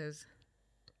Snickers.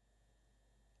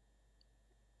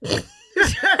 Okay,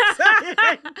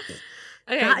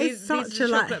 that is such a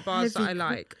chocolate like bars that I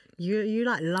like. You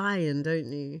like Lion,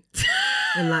 don't you?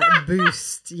 And like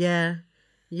Boost, yeah,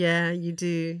 you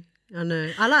do. I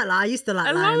know. I used to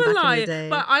like Lion back in the day,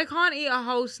 but I can't eat a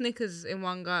whole Snickers in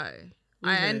one go.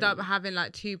 I end up having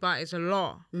like 2 bites. A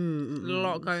lot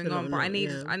going on. But I need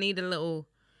a little,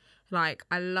 like,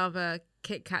 I love a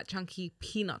Kit Kat chunky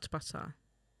peanut butter.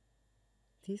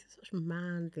 These are such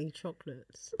manly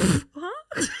chocolates.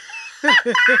 What?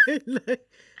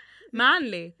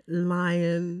 Manly.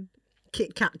 Lion,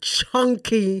 Kit Kat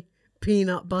chunky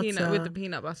Peanut butter. With the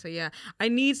peanut butter, yeah. I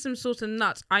need some sort of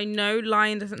nut. I know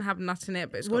Lion doesn't have nut in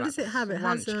it, but it's got, what does it have?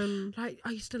 Crunch. It has like I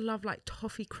used to love like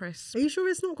toffee crisp. Are you sure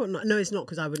it's not got nut? No, it's not,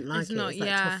 because I wouldn't like it's it. Not, it's like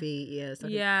toffee. Yeah, it's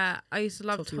like I used to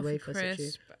love toffee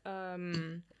crisp.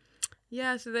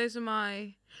 Yeah, so those are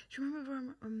my. Do you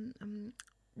remember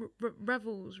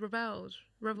Revels,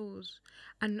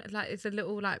 and like it's a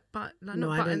little like no,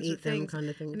 not I buttons don't eat things, them kind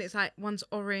of things. and it's like one's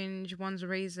orange, one's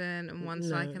raisin, and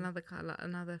one's like another color,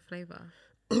 another flavor.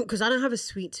 Because I don't have a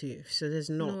sweet tooth, so there's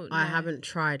not. No. I haven't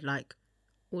tried like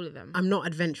all of them. I'm not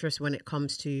adventurous when it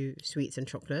comes to sweets and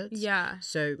chocolates. Yeah.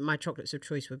 So my chocolates of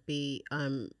choice would be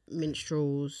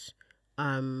minstrels.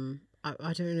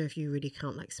 I don't know if you really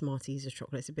count like Smarties as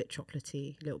chocolate. It's a bit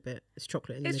chocolatey, a little bit. It's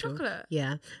chocolate in the middle. It's chocolate.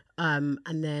 Yeah. And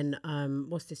then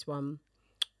what's this one?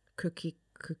 Cookie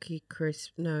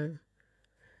crisp. No.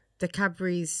 The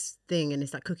Cadbury's thing, and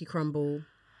it's like cookie crumble.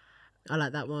 I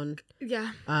like that one.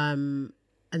 Yeah. And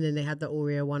then they had the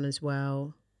Oreo one as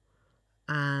well.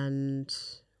 And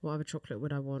what other chocolate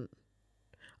would I want?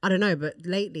 I don't know, but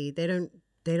lately they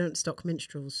don't stock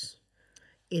minstrels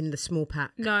in the small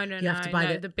pack. No. You have to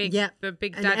buy the big daddy.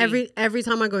 And every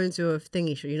time I go into a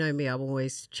thingy shop, you know me, I'm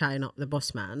always chatting up the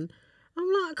boss man.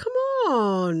 I'm like, come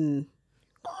on,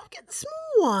 oh, get the small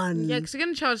one. Yeah, because you're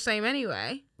gonna charge the same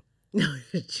anyway. No,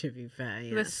 to be fair,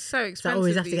 yeah. They're so expensive. So I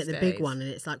always have to get the days. big one, and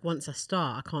it's like once I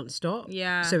start, I can't stop.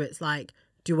 Yeah. So it's like,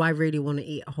 do I really want to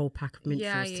eat a whole pack of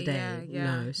minstrels today?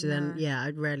 Yeah. No. So then,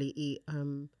 I'd rarely eat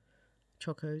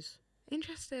chocos.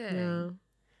 Interesting. Yeah.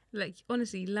 Like,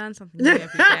 honestly, you learn something new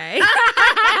every day.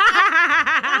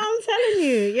 I'm telling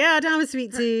you. Yeah, I don't have a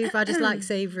sweet tooth. I just like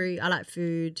savoury. I like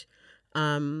food.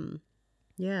 I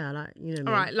like, you know.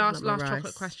 All right, last like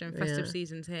chocolate question. Festive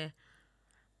season's here.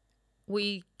 What are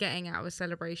you getting out of a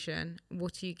celebration?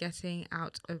 What are you getting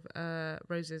out of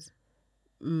roses?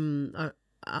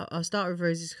 I'll start with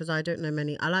roses because I don't know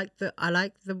many. I like the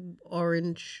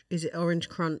orange. Is it orange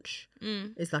crunch?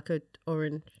 It's like a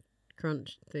orange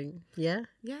crunch thing. Yeah.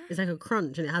 It's like a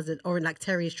crunch, and it has an orange, like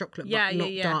Terry's chocolate, but not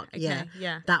dark. Okay,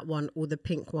 yeah. That one, or the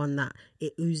pink one that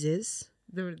it oozes.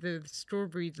 The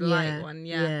strawberry light one.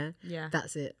 Yeah.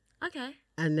 That's it. Okay.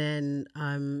 And then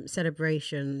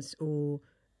celebrations, or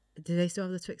do they still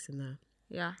have the Twix in there?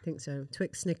 Yeah, I think so.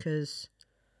 Twix, Snickers,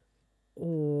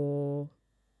 or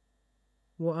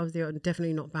what are the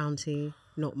definitely not Bounty,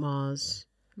 not Mars.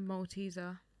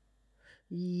 Malteser.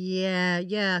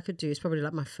 Yeah, I could do. It's probably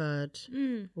like my third.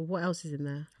 Well, what else is in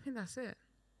there? I think that's it.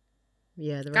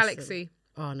 Yeah, the Galaxy.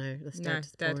 Oh no, that's dead. No,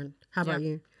 It's dead. boring. How about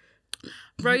you?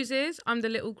 Roses. I'm the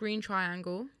little green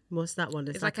triangle. What's that one?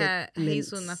 It's like a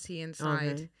hazelnutty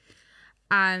inside. Okay.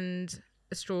 And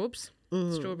straws.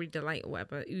 Strawberry delight or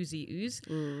whatever. Oozy ooze.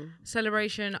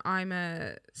 Celebration. I'm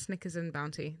a Snickers and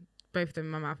Bounty. Both of them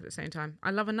in my mouth at the same time.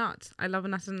 I love a nut. I love a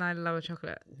nut and I love a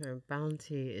chocolate. No,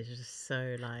 Bounty is just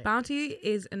so like... Bounty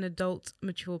is an adult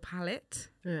mature palate.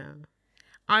 Yeah.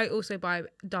 I also buy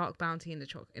dark Bounty in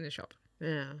the shop.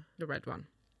 Yeah. The red one.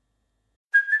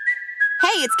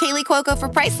 Hey, it's Kaylee Cuoco for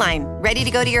Priceline. Ready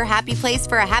to go to your happy place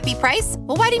for a happy price?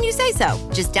 Well, why didn't you say so?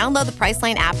 Just download the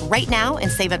Priceline app right now and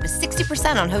save up to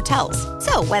 60% on hotels.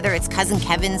 So whether it's Cousin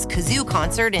Kevin's Kazoo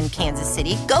Concert in Kansas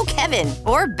City, go Kevin,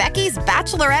 or Becky's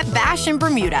Bachelorette Bash in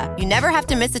Bermuda, you never have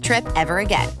to miss a trip ever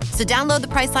again. So download the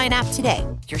Priceline app today.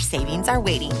 Your savings are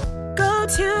waiting. Go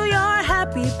to your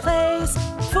happy place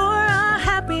for a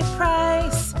happy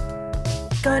price.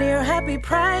 Go to your happy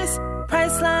price,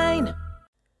 Priceline.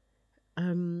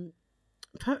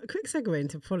 Quick segue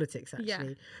into politics, actually. Yeah.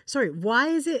 Sorry, why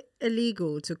is it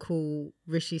illegal to call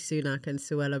Rishi Sunak and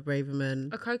Suella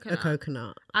Braverman a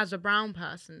coconut? As a brown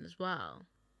person as well.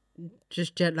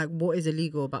 Just like, what is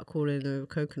illegal about calling them a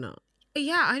coconut?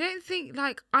 Yeah, I don't think,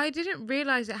 like, I didn't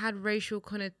realise it had racial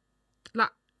connotation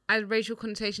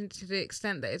to the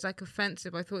extent that it's, like,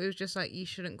 offensive. I thought it was just, like, you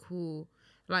shouldn't call,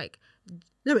 like...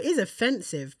 No, it is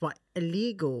offensive, but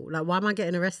illegal. Like, why am I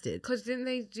getting arrested? Because didn't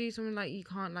they do something like you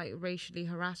can't, like, racially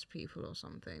harass people or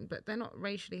something? But they're not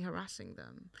racially harassing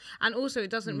them. And also,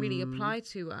 it doesn't really apply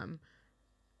to,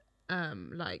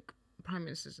 like, prime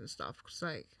ministers and stuff. Because,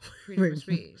 like, freedom of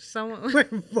speech. Wait,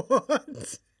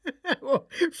 what?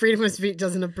 Freedom of speech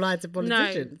doesn't apply to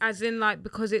politicians? No, as in, like,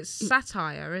 because it's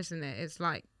satire, isn't it? It's,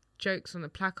 like, jokes on the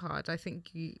placard. I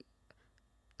think you...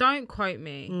 Don't quote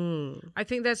me. I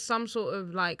think there's some sort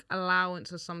of like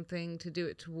allowance or something to do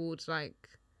it towards like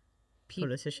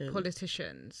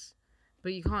politicians,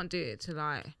 but you can't do it to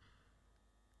like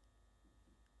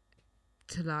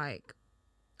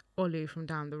Olu from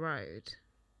down the road.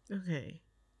 Okay.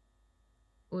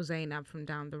 Or Zainab from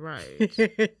down the road.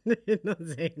 Not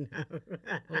Zainab.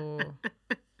 Or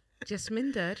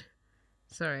Jasmindered.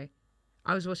 Sorry.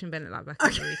 I was watching Bennett Like Black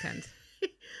over the weekend.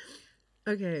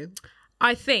 Okay.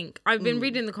 I think. I've been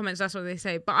reading the comments, that's what they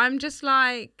say. But I'm just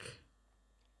like,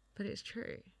 but it's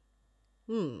true.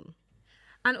 And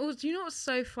also, do you know what's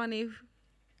so funny?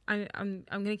 I'm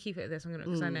going to keep it at this.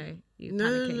 Because I know you're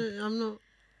panicking. No, I'm not.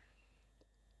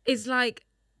 It's like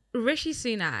Rishi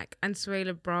Sunak and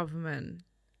Suella Braverman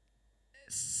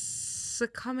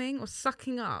sucking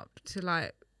up to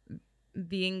like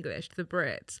the English, the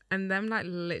Brits, and them like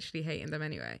literally hating them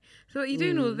anyway. So like, you're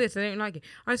doing all of this, I don't like it.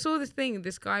 I saw this thing,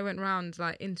 this guy went around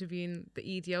like interviewing the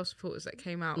EDL supporters that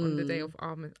came out on the day of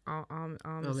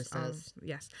Armistice.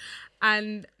 Yes.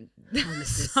 And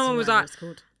someone was like,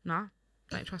 nah,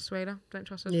 don't trust Suella, don't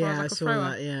trust her as far as I can throw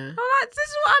her. Yeah. I'm like, this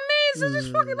is what I mean. So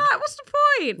just fucking like, what's the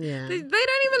point? Yeah. They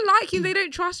don't even like you. They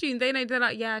don't trust you. And they're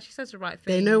like, yeah, she says the right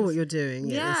thing. They know what you're doing.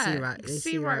 Yeah. They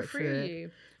see right through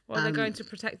you. Well, they're going to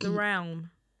protect the realm.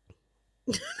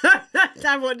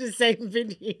 I watched the same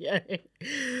video. I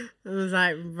was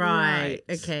like, right.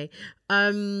 Okay.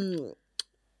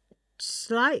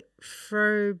 Slight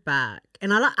throwback,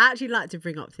 and I actually like to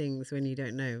bring up things when you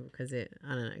don't know, because it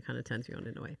kind of turns me on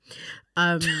in a way.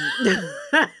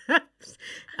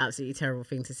 Absolutely terrible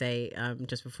thing to say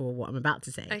just before what I'm about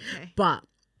to say. Okay. But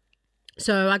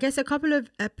so I guess a couple of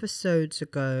episodes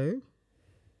ago,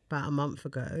 about a month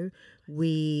ago,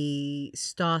 we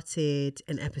started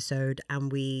an episode and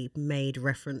we made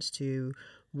reference to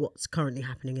what's currently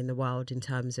happening in the world in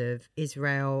terms of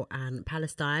Israel and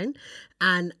Palestine.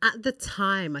 And at the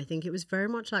time, I think it was very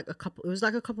much like a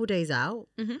couple days out.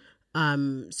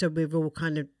 So we've all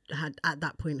kind of at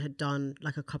that point had done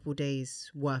like a couple days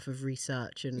worth of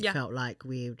research and felt like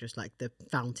we were just like the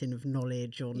fountain of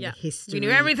knowledge on the history. We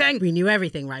knew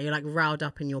everything, right? You're like riled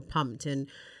up and you're pumped, and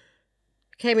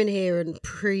came in here and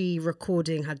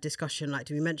pre-recording had discussion like,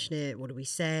 do we mention it, what do we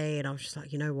say? And I was just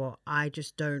like, you know what, I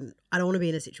don't want to be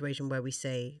in a situation where we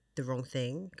say the wrong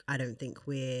thing. I don't think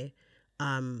we're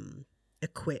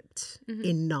equipped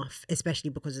enough,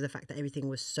 especially because of the fact that everything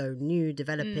was so new,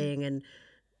 developing, and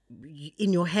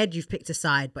in your head you've picked a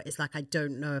side, but it's like, I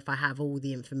don't know if I have all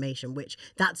the information, which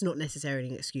that's not necessarily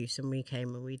an excuse. And we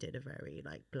came and we did a very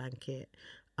like blanket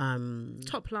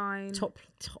top line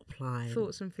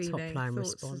thoughts and feelings, top line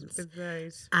response with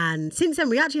those. And since then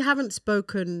we actually haven't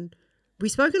spoken.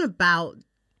 We've spoken about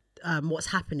what's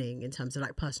happening in terms of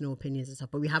like personal opinions and stuff,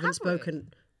 but we haven't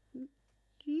spoken.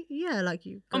 Yeah, like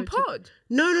you on pod.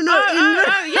 No.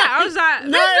 Yeah, I was like,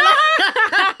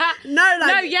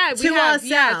 to ourselves.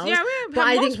 Yeah, we have but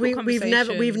I think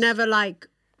we've never like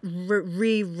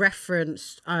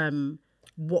re-referenced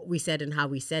what we said and how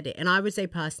we said it. And I would say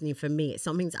personally for me, it's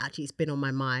something that actually it's been on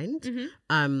my mind. It's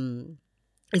been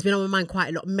on my mind quite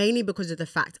a lot, mainly because of the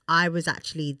fact I was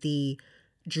actually the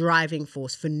driving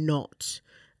force for not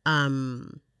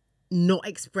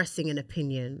expressing an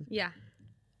opinion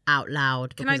out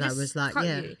loud, because I was like,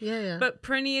 yeah. But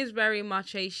Prinny is very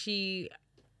much she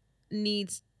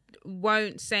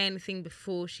won't say anything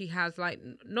before she has like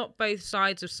not both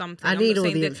sides of something. I need all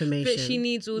the information, but she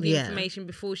needs all the information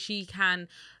before she can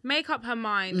make up her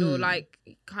mind or like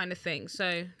kind of thing.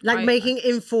 So like making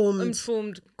informed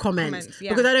comments.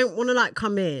 Because I don't want to like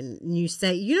come in and you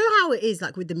say, you know how it is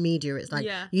like with the media, it's like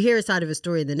you hear a side of a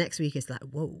story and the next week it's like,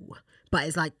 whoa, but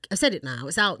it's like, I've said it now,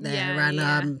 it's out there,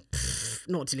 and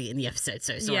not deleting the episode,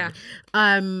 so sorry.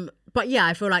 But yeah,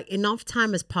 I feel like enough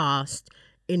time has passed,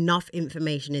 enough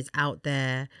information is out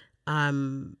there,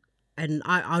 and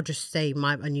I'll just say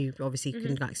and you obviously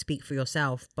can like speak for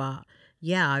yourself, but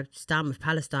yeah, I stand with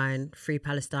Palestine, free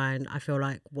Palestine. I feel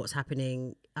like what's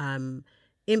happening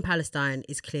in Palestine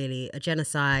is clearly a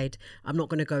genocide. I'm not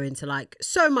going to go into like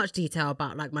so much detail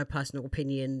about like my personal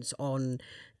opinions on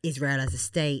Israel as a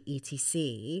state,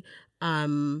 etc.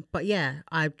 But yeah,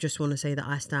 I just want to say that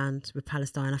I stand with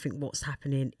Palestine. I think what's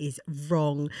happening is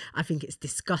wrong. I think it's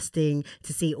disgusting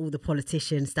to see all the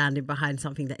politicians standing behind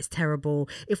something that is terrible.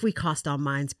 If we cast our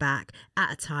minds back,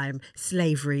 at a time,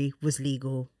 slavery was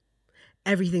legal.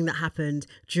 Everything that happened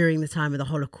during the time of the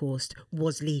Holocaust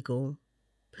was legal.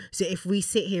 So if we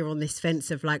sit here on this fence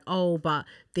of like, oh, but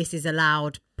this is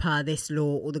allowed per this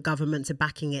law, or the governments are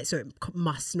backing it, so it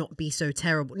must not be so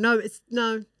terrible. It's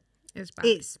bad.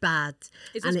 It's bad.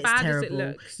 It's and as bad terrible. As it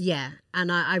looks. Yeah,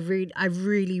 and I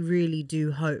really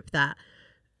do hope that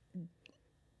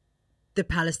the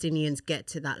Palestinians get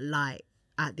to that light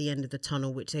at the end of the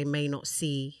tunnel, which they may not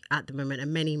see at the moment,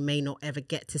 and many may not ever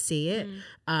get to see it.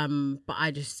 But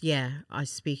I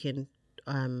speak in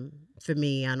for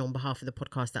me and on behalf of the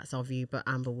podcast, that's our view, but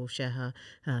Amber will share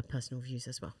her personal views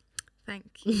as well.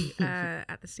 Thank you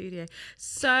at the studio.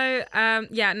 So,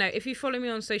 if you follow me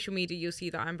on social media, you'll see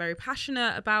that I'm very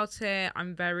passionate about it.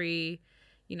 I'm very,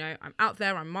 I'm out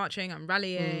there, I'm marching, I'm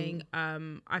rallying.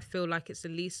 I feel like it's the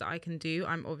least that I can do.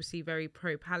 I'm obviously very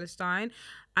pro-Palestine.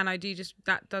 And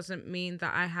that doesn't mean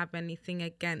that I have anything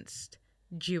against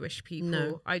Jewish people.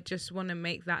 No. I just want to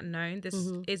make that known.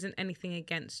 This isn't anything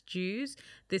against Jews.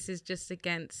 This is just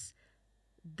against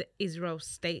the Israel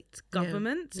state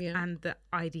government and the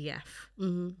IDF,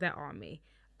 their army.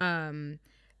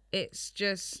 It's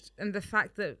just, and the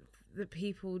fact that the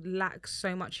people lack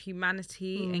so much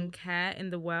humanity and care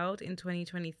in the world in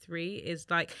 2023 is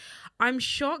like, I'm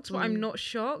shocked, but I'm not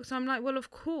shocked. I'm like, well, of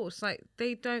course, like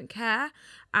they don't care.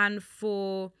 And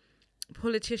for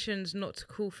politicians not to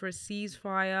call for a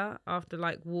ceasefire after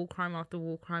like war crime after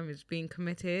war crime is being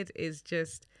committed is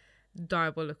just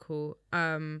diabolical.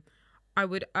 I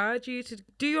would urge you to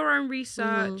do your own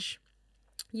research,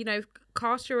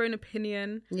 cast your own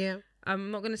opinion. Yeah.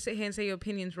 I'm not going to sit here and say your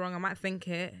opinion's wrong. I might think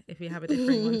it if you have a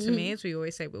different one to me. As we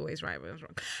always say, we're always right, we're always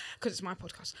wrong. Because it's my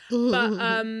podcast. But,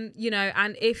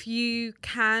 and if you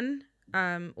can,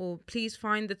 or please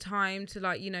find the time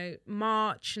to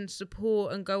march and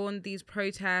support and go on these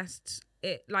protests.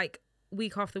 It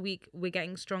week after week, we're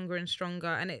getting stronger and stronger.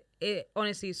 And it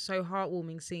honestly is so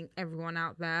heartwarming seeing everyone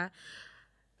out there.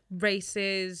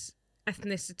 Races,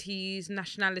 ethnicities,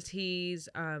 nationalities.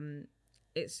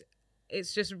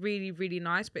 It's just really, really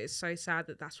nice, but it's so sad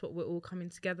that that's what we're all coming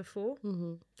together for.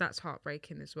 That's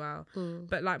heartbreaking as well.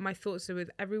 But my thoughts are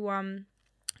with everyone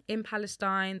in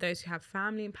Palestine, those who have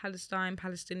family in Palestine,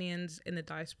 Palestinians in the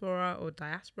diaspora.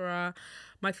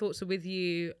 My thoughts are with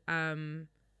you. And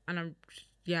I'm,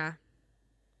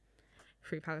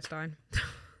 free Palestine.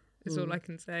 Is all I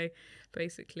can say,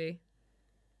 basically.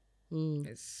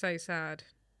 It's so sad.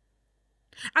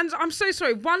 And I'm so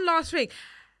sorry, one last thing.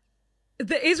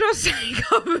 The Israel state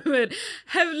government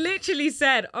have literally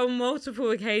said on multiple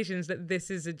occasions that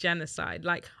this is a genocide,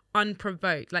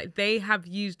 unprovoked. They have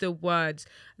used the words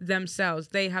themselves.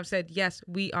 They have said, yes,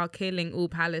 we are killing all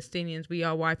Palestinians. We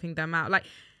are wiping them out.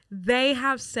 They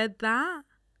have said that.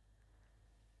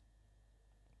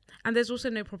 And there's also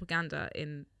no propaganda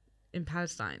in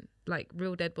Palestine,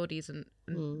 real dead bodies, and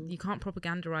you can't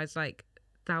propagandize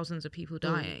thousands of people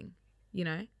dying,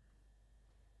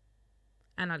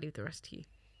 and I'll leave the rest to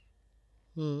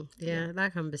you.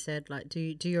 Like Amber said,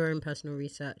 do your own personal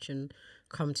research and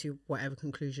come to whatever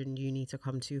conclusion you need to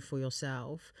come to for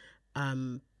yourself.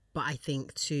 But I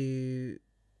think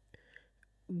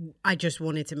I just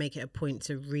wanted to make it a point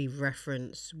to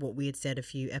re-reference what we had said a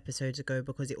few episodes ago,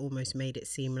 because it almost made it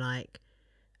seem like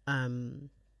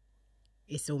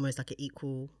it's almost like an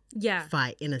equal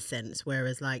fight in a sense,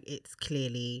 whereas it's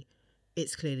clearly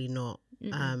not.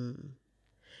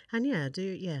 And do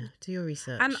your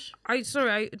research. And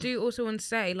I do also want to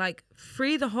say,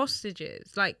 free the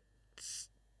hostages,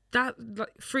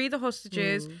 free the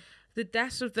hostages. The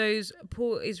deaths of those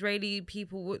poor Israeli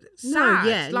people were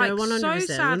sad. 100%. So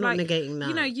sad. We're not negating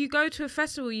that. You go to a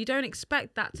festival, you don't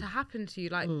expect that to happen to you.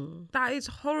 That is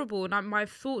horrible. And my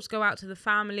thoughts go out to the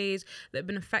families that have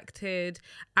been affected.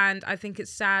 And I think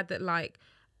it's sad that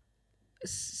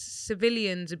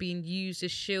civilians are being used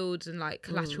as shields and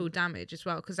collateral damage as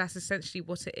well, because that's essentially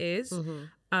what it is.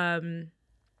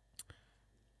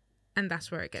 And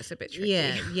that's where it gets a bit tricky.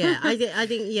 I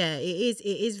think it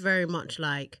is very much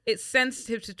it's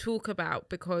sensitive to talk about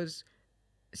because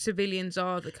civilians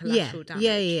are the collateral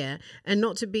damage. And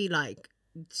not to be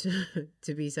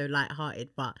to be so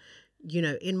lighthearted, but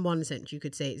in one sense you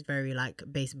could say it's very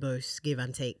base boast, give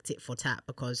and take, tit for tat,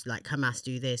 because Hamas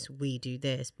do this, we do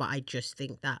this. But I just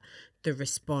think that the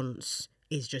response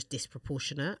is just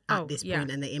disproportionate at this point,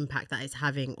 and the impact that it's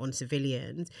having on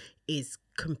civilians is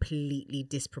completely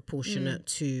disproportionate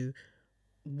to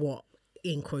what,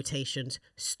 in quotations,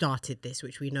 started this,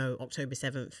 which we know October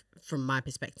 7th, from my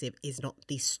perspective, is not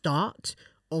the start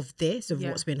of this, of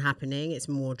what's been happening. It's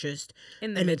more just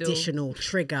an additional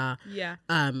trigger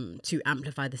to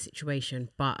amplify the situation.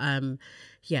 But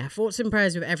thoughts and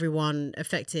prayers with everyone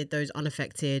affected, those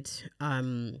unaffected.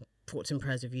 Thoughts and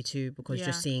prayers with you too, because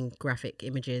just seeing graphic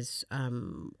images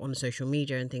on social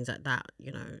media and things like that,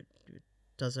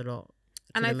 does a lot.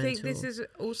 And I think this is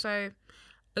also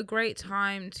a great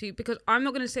time to, because I'm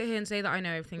not going to sit here and say that I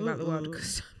know everything about the world,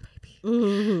 because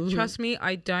trust me,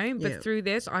 I don't. But through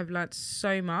this, I've learned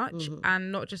so much,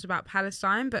 and not just about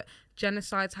Palestine, but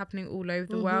genocides happening all over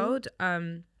the world.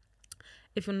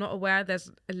 If you're not aware, there's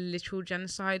a literal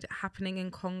genocide happening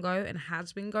in Congo and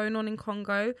has been going on in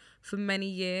Congo for many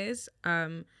years.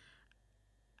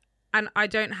 And I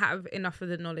don't have enough of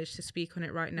the knowledge to speak on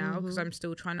it right now because I'm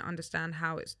still trying to understand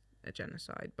how it's a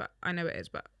genocide. But I know it is,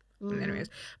 but anyways.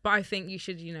 But I think you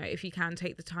should, you know, if you can,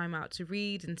 take the time out to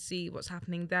read and see what's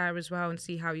happening there as well and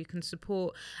see how you can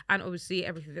support. And obviously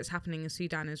everything that's happening in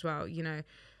Sudan as well. You know,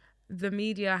 the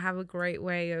media have a great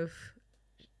way of,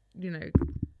 you know,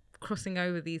 crossing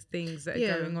over these things that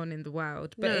are going on in the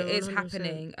world. But it is 100%.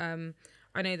 Happening.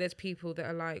 I know there's people that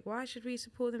are like, why should we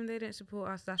support them? They don't support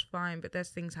us. That's fine. But there's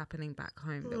things happening back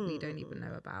home that we don't even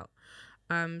know about.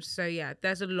 So yeah,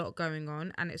 there's a lot going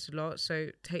on and it's a lot. So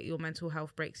take your mental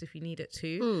health breaks if you need it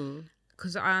too.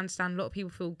 Because I understand a lot of people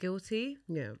feel guilty.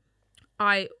 Yeah.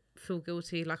 I feel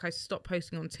guilty. Like I stopped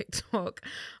posting on TikTok.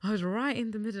 I was right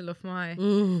in the middle of my,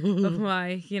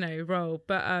 you know, role.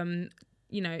 But,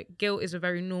 you know, guilt is a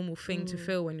very normal thing to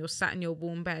feel when you're sat in your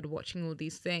warm bed watching all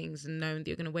these things and knowing that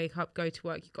you're going to wake up, go to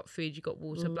work, you've got food, you've got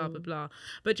water, blah, blah, blah.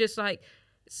 But just like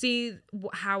see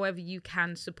however you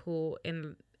can support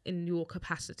in your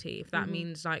capacity, if that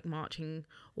means like marching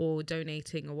or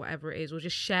donating or whatever it is, or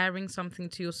just sharing something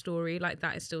to your story, like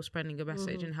that is still spreading a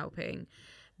message and helping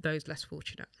those less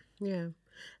fortunate. Yeah.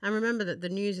 And remember that the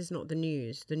news is not the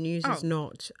news. The news is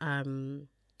not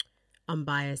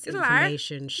unbiased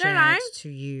information shared to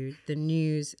you. The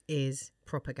news is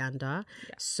propaganda.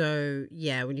 Yeah. So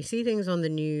yeah, when you see things on the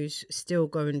news, still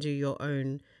go and do your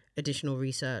own additional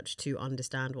research to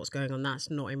understand what's going on. That's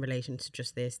not in relation to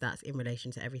just this, that's in relation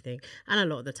to everything. And a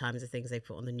lot of the times the things they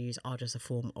put on the news are just a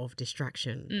form of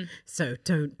distraction. So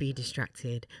don't be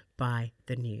distracted by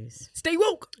the news. Stay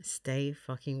woke. Stay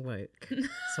fucking woke.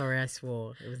 Sorry I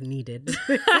swore, it was needed.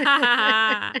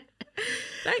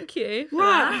 Thank you.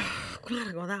 Right. Glad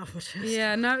I got that off my chest.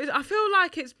 Yeah, no, I feel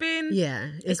like it's been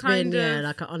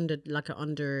like an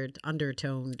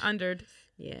undertoned.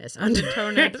 Yes,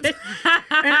 undertoned.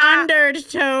 An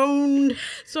undertoned.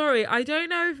 Sorry, I don't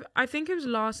know if I think it was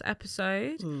last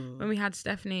episode when we had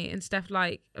Stephanie and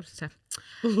Prinny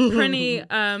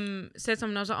said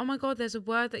something. I was like, oh my god, there's a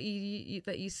word that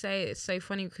you say. It's so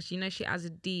funny because you know she adds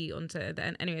a D onto the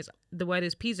end. Anyways, the word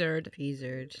is peasard.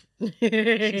 Peasard.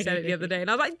 She said it the other day, and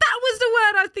I was like, that was the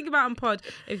word I was thinking about on pod.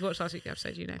 If you watched last week's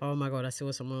episode, you know. Oh my god, I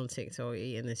saw someone on TikTok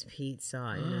eating this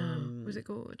pizza. Was it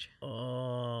gorge?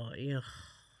 Oh yeah.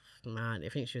 Man, I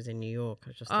think she was in New York. I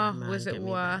was just was it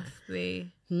worth the?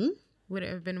 Would it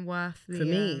have been worth the? For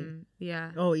me,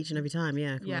 yeah. Oh, each and every time,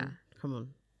 yeah. Come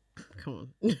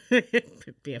on.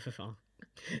 BFFR.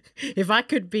 If I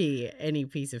could be any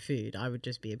piece of food, I would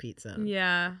just be a pizza.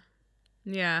 Yeah.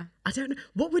 I don't know.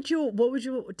 What would your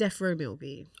death row meal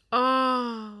be?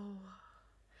 Oh,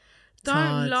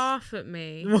 don't laugh at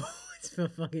me. It's for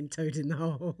fucking toad in the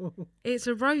hole. It's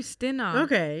a roast dinner.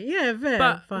 Okay, yeah, fair.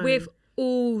 But fine. with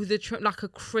all the like a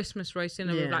Christmas roast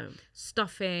dinner with like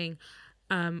stuffing,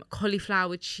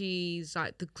 cauliflower cheese,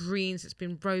 like the greens that's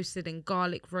been roasted and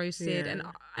garlic roasted,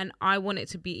 and I want it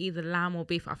to be either lamb or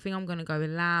beef. I think I'm gonna go with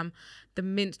lamb. The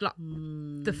minced, like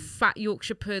the fat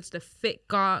Yorkshire puds, the thick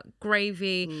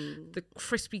gravy, the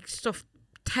crispy stuffed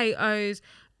potatoes.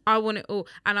 I want it all,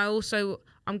 and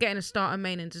I'm getting a starter,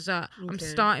 main, and dessert. Okay. I'm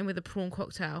starting with a prawn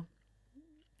cocktail.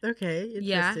 Okay,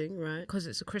 interesting, right? Because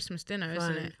it's a Christmas dinner,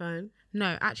 isn't it? Fine.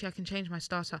 No, actually, I can change my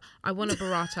starter. I want a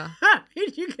burrata.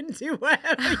 You can do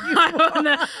whatever you I want. want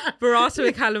a burrata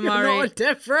with calamari. You're not a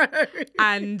death row.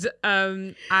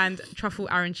 and truffle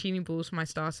arancini balls for my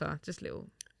starter. Just little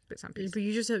bits and pieces. But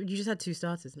you just had 2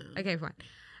 starters now. Okay, fine.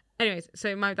 Anyways,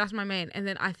 so that's my main, and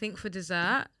then I think for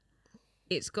dessert,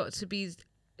 it's got to be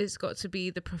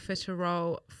the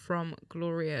profiterole from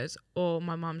Gloria's or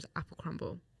my mum's apple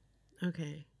crumble.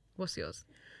 Okay. What's yours?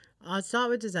 I'll start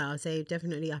with dessert. I'll say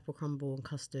definitely apple crumble and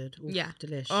custard. Oof,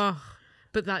 delish. Oh,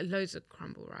 but like loads of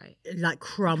crumble, right? Like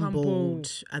crumbled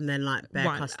and then like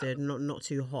bare custard, not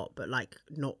too hot, but like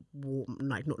not warm,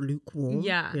 like not lukewarm.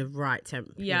 Yeah, the right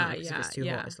temp. Yeah, if it's too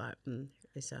hot, it's like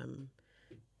it's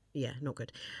not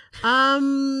good.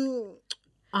 I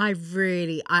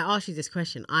asked you this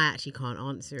question. I actually can't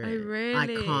answer it. Oh, really? I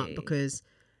can't because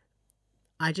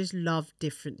I just love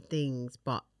different things,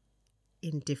 but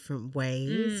in different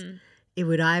ways. It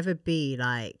would either be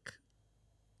like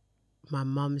my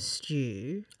mum's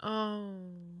stew. Oh,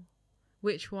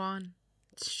 which one?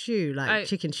 Stew, like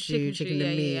chicken stew, chicken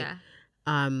and meat. Yeah.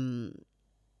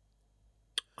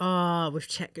 With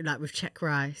check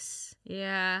rice.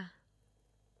 Yeah.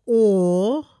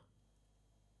 Or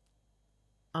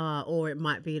it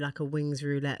might be like a wings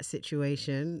roulette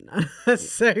situation.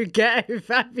 So ghetto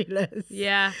fabulous.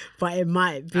 Yeah. But it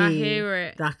might be I hear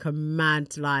it. like a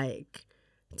mad like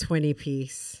 20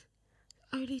 piece.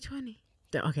 Only 20.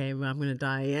 Okay, well, I'm gonna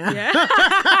die. Yeah. Yeah.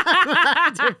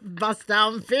 Bust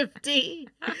down 50.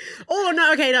 Oh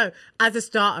no. Okay, no. As a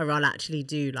starter, I'll actually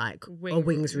do like a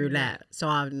wings roulette. So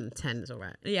I'm 10 is all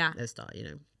right. Yeah. Let's start. You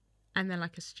know. And then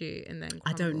like a stew, and then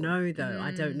I don't crumble. know though.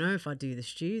 I don't know if I do the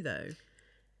stew though.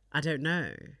 I don't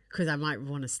know because I might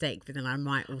want a steak, but then I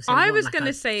might also. I was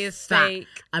gonna say a steak.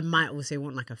 I might also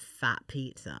want like a fat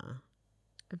pizza.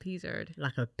 A pizzard.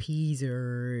 Like a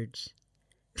pizzard.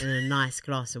 And a nice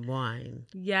glass of wine.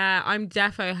 Yeah, I'm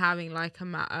defo having like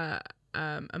a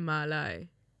Merlot.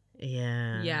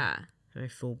 Yeah. Yeah. Very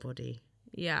full body.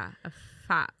 Yeah, a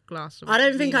fat glass of I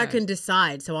don't think I vino. can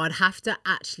decide, so I'd have to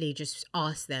actually just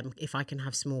ask them if I can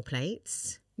have small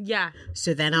plates. Yeah.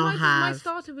 So then my have...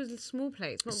 starter was small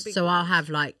plates, not big So ones. I'll have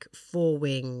like 4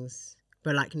 wings,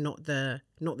 but like not the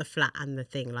flat and the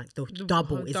thing. Like the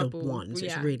double is double, a 1, so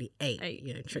yeah. it's really 8. 8,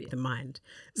 You know, trick yeah. the mind.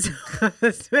 So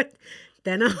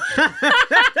then I'll...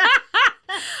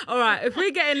 All right, if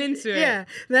we're getting into it, Yeah.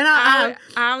 Then I'll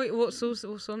have... what sauce?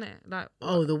 What's on it? Like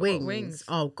the wings. What wings?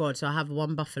 Oh god, so I have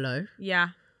 1 buffalo. Yeah.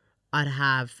 I'd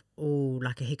have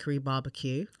like a hickory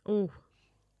barbecue. Oh.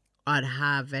 I'd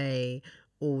have you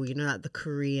know, like the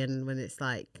Korean when it's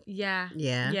like Yeah.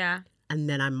 Yeah. Yeah. And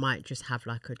then I might just have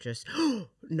like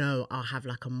no, I'll have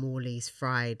like a Morley's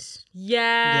fried.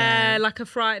 Yeah. Yeah. Like a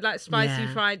fried, like spicy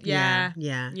fried. Yeah.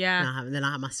 Yeah. Yeah. Then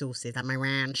I have my sauces, like my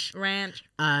ranch. Ranch.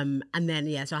 And then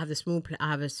so I have I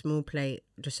have a small plate,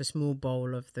 just a small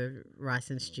bowl of the rice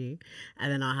and stew,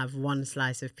 and then I'll have 1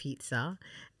 slice of pizza,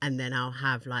 and then I'll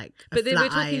have like But then we're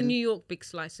flat talking iron. New York big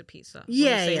slice of pizza.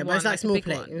 Yeah, but it's like a small big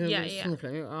plate. one. Yeah, Small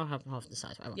plate. I'll have half the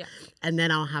size. Whatever. Yeah. And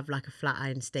then I'll have like a flat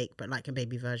iron steak, but like a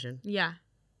baby version. Yeah.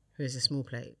 Who's a small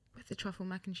plate. With the truffle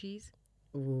mac and cheese.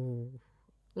 Ooh.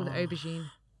 Or the aubergine.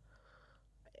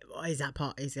 Is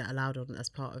that allowed on as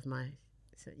part of my...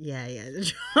 Yeah.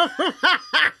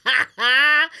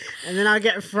 And then I'll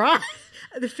get fried.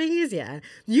 The thing is,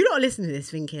 you don't listen to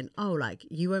this thinking, oh, like,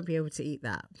 you won't be able to eat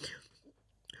that.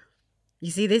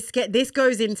 You see, this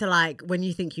goes into like, when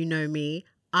you think you know me,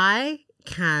 I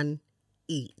can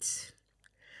eat.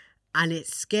 And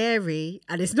it's scary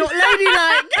and it's not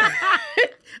ladylike.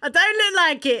 I don't look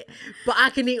like it, but I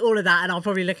can eat all of that, and I'll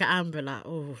probably look at Amber like,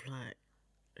 oh, like,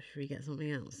 should we get something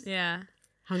else? Yeah.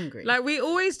 Hungry. Like we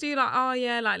always do like, oh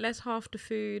yeah, like let's half the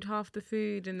food,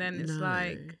 and then it's No.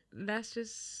 like, let's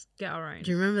just get our own.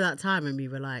 Do you remember that time when we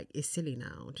were like, it's silly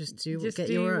now, just do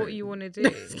your what own. you want to do,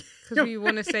 because we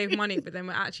want to save money, but then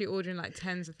we're actually ordering like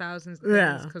tens of thousands of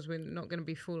things because we're not going to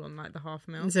be full on like the half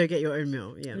meal. So get your own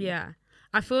meal. Yeah.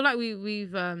 I feel like we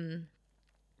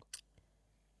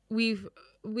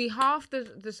halved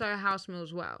the Soho House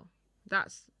meals well.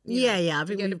 That's I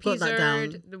think we've got that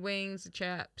down. The wings, the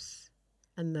chips,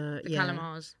 And the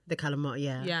calamars. The calamar,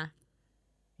 yeah.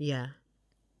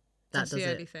 That's does the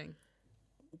it. only thing.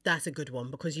 That's a good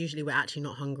one, because usually we're actually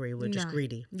not hungry, we're just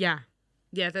greedy. Yeah,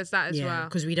 there's that as well.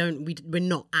 Because we're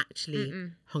not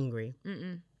actually hungry.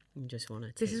 We just want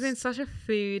to. This has been such a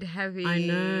food heavy. I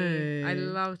know. I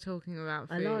love talking about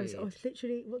food. I know. It's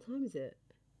literally. What time is it?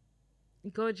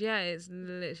 God, yeah, it's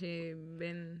literally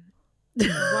been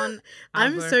 1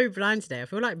 I'm hour. so blind today. I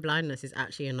feel like blindness is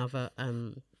actually another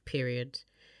period.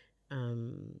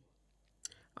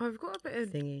 I've got a bit of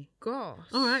thingy. goss.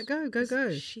 All right, go.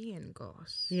 Shein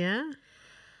goss. Yeah.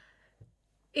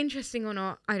 Interesting or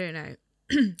not, I don't know.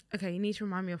 Okay, you need to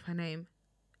remind me of her name.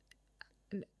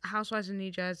 Housewives of New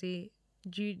Jersey.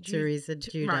 Teresa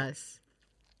Giudice. Right.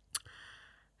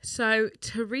 So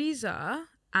Teresa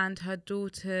and her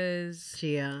daughters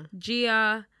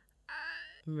Gia,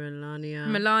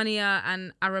 Melania,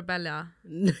 and Arabella.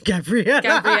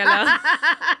 Gabriella.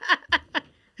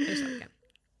 Just like,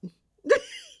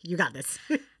 You got this.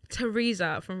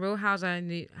 Teresa from Real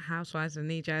Housewives of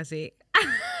New Jersey.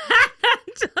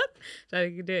 So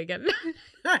you can do it again.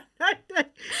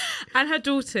 And her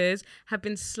daughters have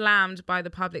been slammed by the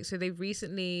public. So they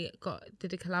recently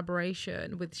did a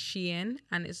collaboration with Shein,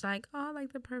 and it's like, oh,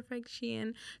 like the perfect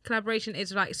Shein collaboration.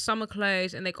 It's like summer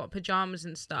clothes, and they got pajamas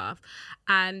and stuff.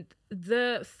 And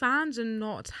the fans are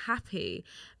not happy.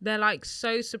 They're like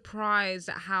so surprised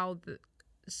at how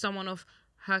someone of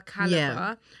her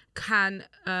caliber can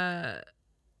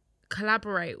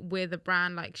collaborate with a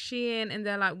brand like Shein, and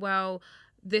they're like, well,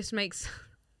 this makes...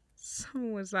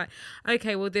 Someone was like,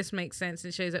 okay, well, this makes sense.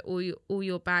 It shows that all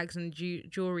your bags and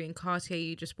jewelry and Cartier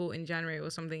you just bought in January or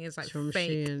something is like from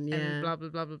fake Shein, and blah, blah,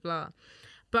 blah, blah, blah.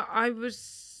 But I am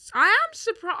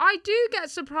surprised. I do get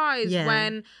surprised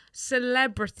when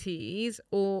celebrities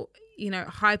or,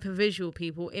 hypervisual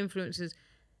people, influencers,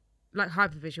 like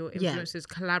hypervisual influencers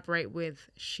collaborate with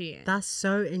Shein. That's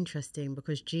so interesting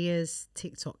because Gia's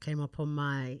TikTok came up on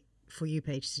my For You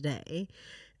page today,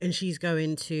 and she's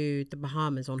going to the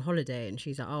Bahamas on holiday, and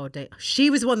she's like, she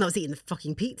was the one that was eating the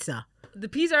fucking pizza. The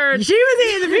pizza. She was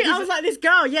eating the pizza. I was like, this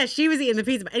girl, yeah, she was eating the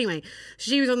pizza. But anyway,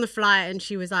 she was on the flight and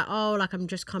she was like, I'm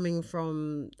just coming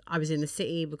from, I was in the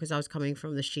city because I was coming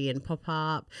from the Shein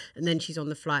pop-up. And then she's on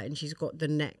the flight and she's got the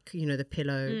neck, the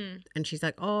pillow. And she's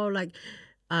like, I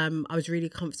was really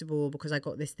comfortable because I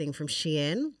got this thing from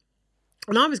Shein.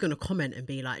 And I was going to comment and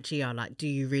be like, Gia, like, do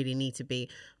you really need to be?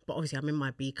 But obviously I'm in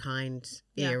my be kind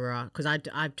era because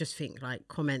I just think like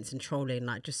comments and trolling,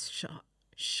 like just shut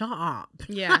up.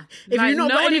 Yeah. If like, you're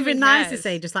not got anything nice to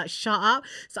say, just like shut up.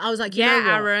 So I was like, you know what?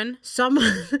 Aaron.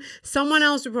 Someone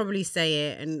else would probably say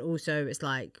it. And also it's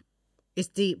like, it's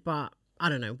deep, but I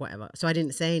don't know, whatever. So I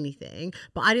didn't say anything,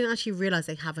 but I didn't actually realize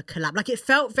they have a collab. Like it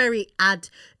felt very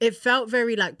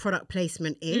like product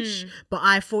placement-ish, but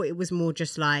I thought it was more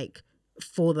just like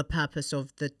for the purpose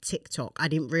of the TikTok. I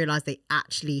didn't realize they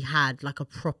actually had like a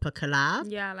proper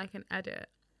collab. Yeah, like an edit.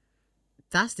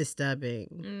 That's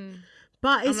disturbing.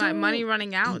 But it's like money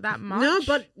running out that much. No,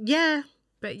 but yeah.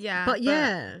 But yeah. But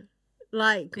yeah.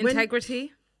 Like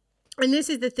integrity. And this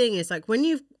is the thing, is like when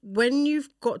you've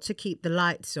got to keep the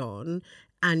lights on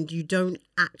and you don't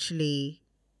actually,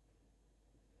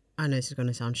 I know this is going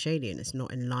to sound shady and it's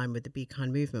not in line with the Be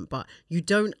Kind movement, but you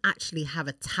don't actually have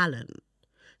a talent.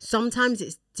 Sometimes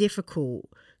it's difficult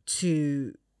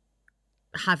to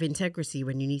have integrity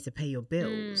when you need to pay your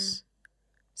bills.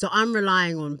 So I'm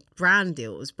relying on brand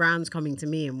deals, brands coming to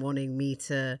me and wanting me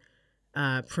to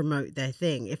promote their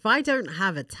thing. If I don't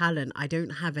have a talent, I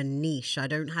don't have a niche, I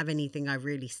don't have anything I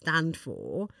really stand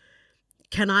for,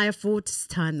 can I afford to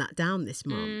turn that down this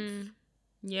month?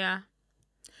 Yeah.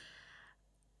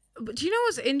 But do you know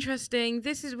what's interesting?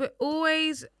 We're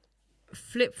always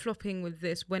flip-flopping with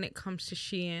this when it comes to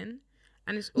Shein.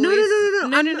 And it's always...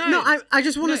 No. I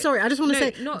just want to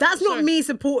say that's not me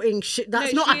supporting shit.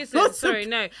 That's not. Sorry,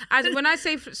 no. As when I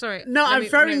say sorry. No, I'm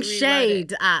throwing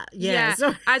shade at. Yeah.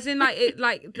 As in like it,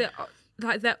 like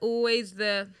they're always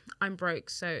the I'm broke.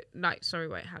 So like, sorry,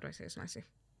 wait. How do I say this nicely?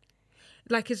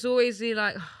 Like it's always the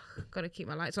like, gotta keep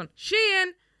my lights on. Shein,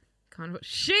 kind of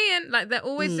Shein. Like they're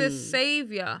always the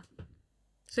savior.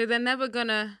 So they're never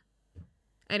gonna.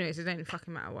 Anyways, it doesn't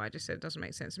fucking matter what I just said. It doesn't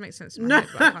make sense. It makes sense in my head,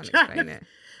 but I can't explain it.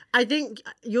 I think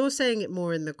you're saying it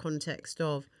more in the context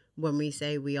of when we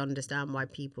say we understand why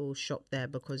people shop there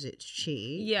because it's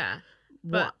cheap. Yeah.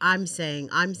 What I'm saying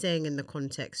in the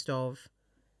context of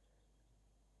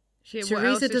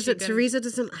Teresa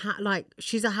doesn't like,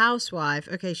 she's a housewife.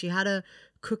 Okay, she had a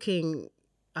cooking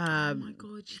oh my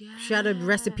God, yeah. She had a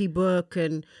recipe book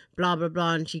and blah blah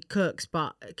blah, and she cooks,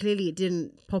 but clearly it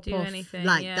didn't pop off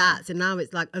like that. So now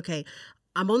it's like, okay,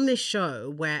 I'm on this show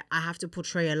where I have to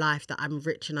portray a life that I'm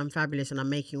rich and I'm fabulous and I'm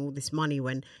making all this money,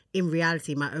 when in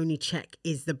reality my only check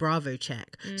is the Bravo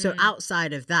check. So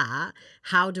outside of that,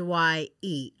 how do I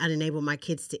eat and enable my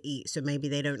kids to eat so maybe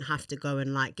they don't have to go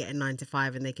and like get a 9 to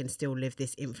 5 and they can still live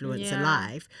this influencer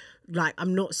life? Like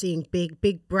I'm not seeing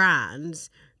big brands.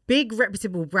 Big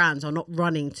reputable brands are not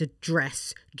running to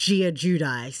dress Gia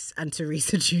Giudice and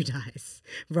Teresa Giudice,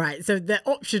 right? So the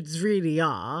options really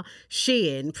are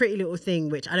Shein, Pretty Little Thing,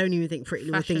 which I don't even think Pretty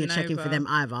Little Thing are checking for them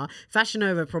either. Fashion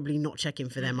Nova probably not checking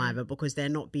for them either, because they're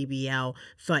not BBL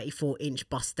 34-inch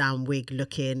bust down wig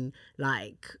looking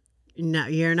like, no,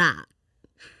 you're not.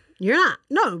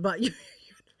 No, but you.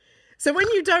 So when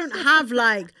you don't have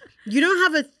like, you don't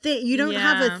have a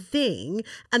thing,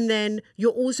 and then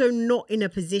you're also not in a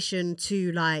position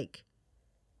to like,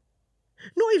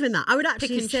 not even that. I would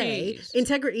actually say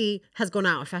integrity has gone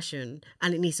out of fashion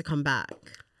and it needs to come back.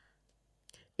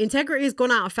 Integrity has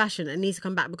gone out of fashion and needs to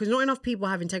come back because not enough people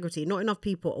have integrity. Not enough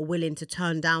people are willing to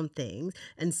turn down things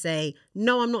and say,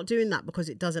 no, I'm not doing that because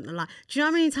it doesn't align. Do you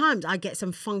know how many times I get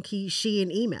some funky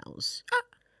Shein emails?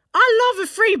 I love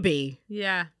a freebie.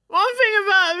 Yeah. One thing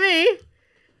about me,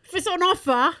 if it's on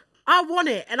offer, I want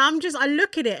it. And I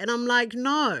look at it and I'm like,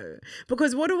 no.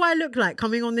 Because what do I look like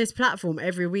coming on this platform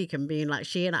every week and being like,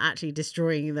 Shein are actually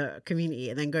destroying the community,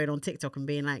 and then going on TikTok and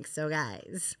being like, so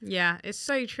guys. Yeah, it's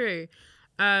so true.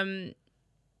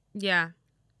 Yeah.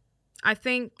 I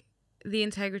think the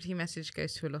integrity message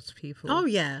goes to a lot of people. Oh,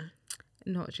 yeah.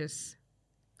 Not just,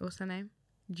 what's her name?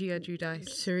 Gia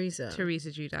Giudice. Teresa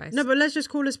Giudice. No, but let's just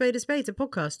call a spade to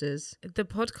podcasters. The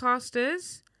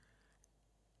podcasters,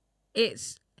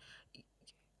 it's...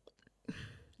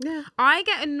 Yeah. I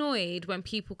get annoyed when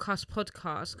people cuss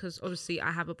podcasts because obviously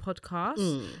I have a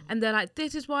podcast and they're like,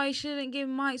 this is why you shouldn't give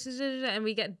mics. And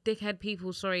we get dickhead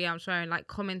people, sorry, I'm swearing, like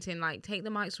commenting, like, take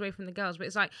the mics away from the girls. But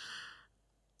it's like,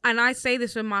 and I say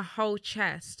this with my whole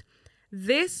chest,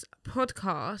 this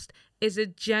podcast is a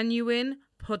genuine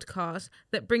podcast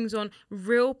that brings on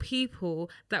real people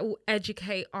that will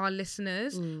educate our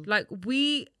listeners. Like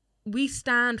we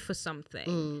stand for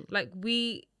something. Like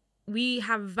we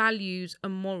have values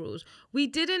and morals.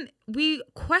 We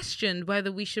questioned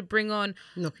whether we should bring on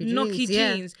Knocky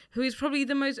Jeans, who is probably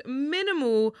the most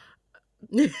minimal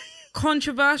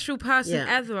controversial person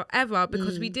ever,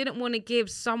 because we didn't want to give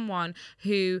someone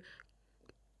who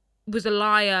was a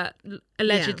liar,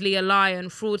 allegedly a liar and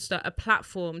fraudster, a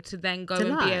platform to then go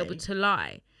and be able to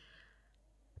lie.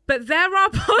 But there are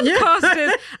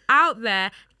podcasters out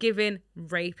there giving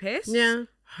rapists,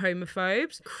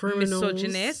 homophobes, criminals,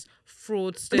 misogynists,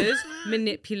 fraudsters,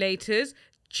 manipulators,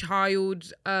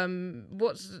 child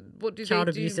abuse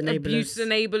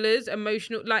enablers,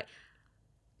 emotional, like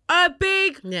a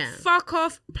big fuck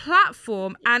off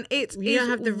platform, and it is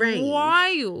have the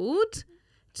wild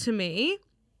to me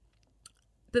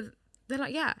that they're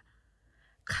like,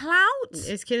 clout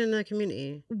is killing the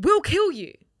community, will kill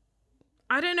you.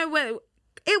 I don't know where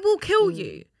it will kill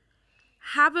you.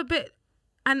 Have a bit,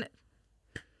 and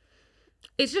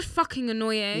it's just fucking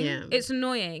annoying. Yeah. It's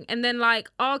annoying. And then like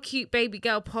our cute baby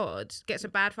girl pod gets a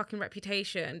bad fucking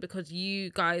reputation because you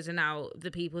guys are now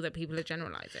the people that people are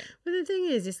generalizing. But the thing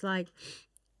is, it's like,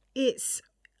 it's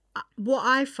what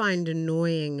I find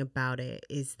annoying about it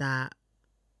is that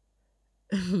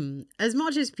as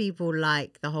much as people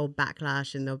like the whole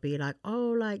backlash and they'll be like,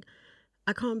 oh, like,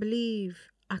 I can't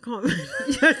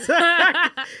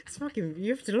it's fucking,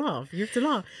 you have to laugh.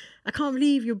 I can't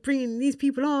believe you're bringing these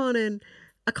people on, and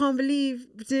I can't believe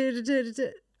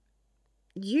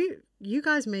you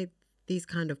guys made these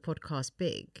kind of podcasts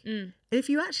big. And if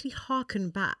you actually hearken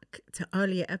back to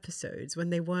earlier episodes when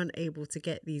they weren't able to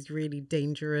get these really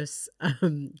dangerous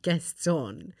guests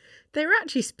on, they were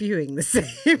actually spewing the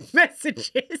same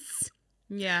messages.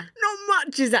 Yeah. Not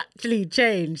much has actually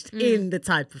changed in the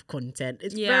type of content.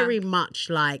 It's very much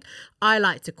like, I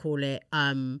like to call it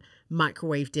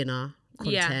microwave dinner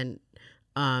content.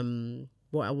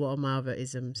 What are my other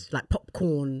isms? Like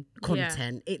popcorn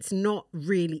content. Yeah. It's not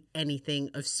really anything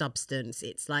of substance.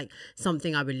 It's like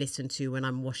something I would listen to when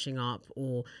I'm washing up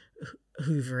or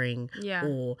hoovering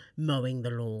or mowing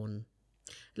the lawn.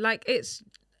 Like, it's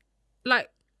like,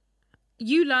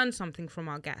 you learn something from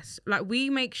our guests. Like, we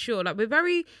make sure, like, we're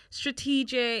very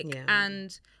strategic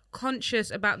and conscious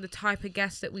about the type of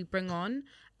guests that we bring on.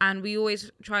 And we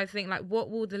always try to think, like, what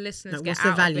will the listeners get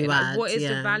out of it? Like, what is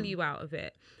the value out of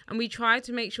it? And we try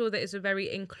to make sure that it's a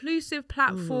very inclusive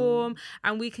platform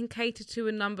and we can cater to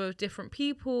a number of different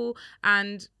people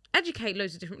and educate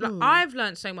loads of different... Like, I've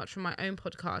learned so much from my own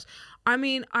podcast. I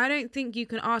mean, I don't think you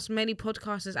can ask many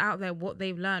podcasters out there what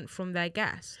they've learned from their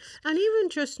guests. And even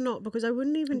just not, because I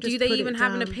wouldn't even just do they even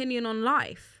have an opinion on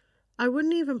life? I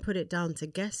wouldn't even put it down to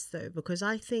guests, though, because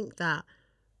I think that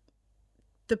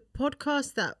the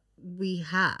podcast that we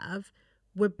have,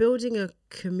 we're building a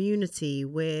community,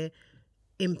 we're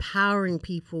empowering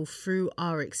people through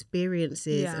our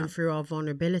experiences and through our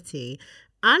vulnerability.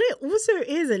 And it also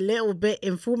is a little bit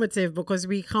informative because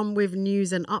we come with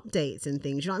news and updates and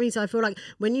things. You know what I mean? So I feel like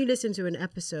when you listen to an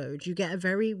episode, you get a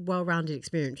very well-rounded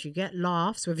experience. You get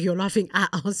laughs, whether you're laughing at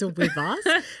us or with us.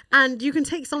 And you can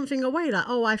take something away, like,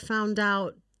 oh, I found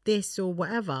out this or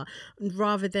whatever,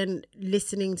 rather than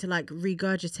listening to like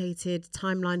regurgitated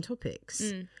timeline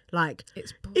topics. Like,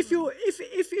 if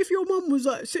your mum was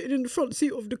like sitting in the front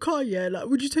seat of the car, like,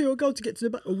 would you tell your girl to get to the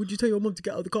back, or would you tell your mum to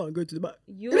get out of the car and go to the back?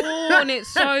 Yawn,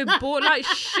 it's so bored. Like,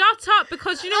 shut up,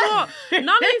 because you know what? None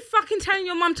of you fucking telling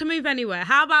your mum to move anywhere.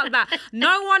 How about that?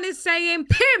 No one is saying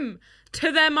pim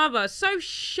to their mother. So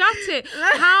shut it.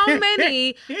 How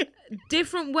many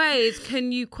different ways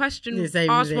can you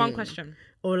ask one question?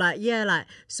 Or like,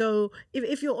 so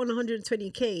if you're on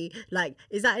 120k, like,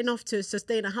 is that enough to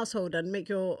sustain a household and make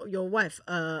your wife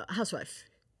a housewife?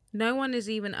 No one is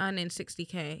even earning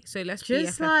 60k, so let's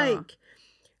just be FFR.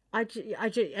 Like,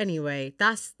 anyway,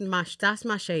 that's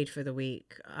my shade for the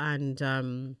week. And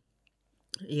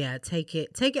take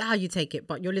it how you take it,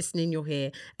 but you're listening, you're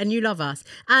here, and you love us.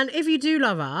 And if you do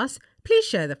love us, please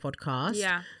share the podcast.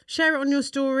 Yeah. Share it on your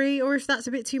story, or if that's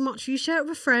a bit too much for you, share it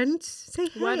with a friend. Say,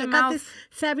 hey, I got this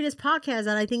fabulous podcast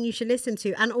that I think you should listen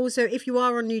to. And also, if you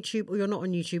are on YouTube or you're not on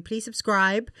YouTube, please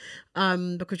subscribe,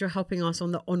 because you're helping us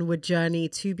on the onward journey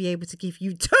to be able to give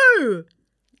you 2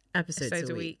 episodes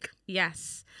a week.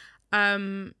 Yes.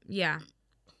 Yeah.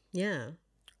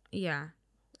 Yeah.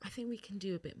 I think we can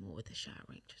do a bit more with the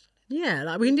showering. Yeah,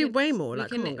 like we can do way more.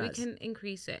 Like, come on, guys. We can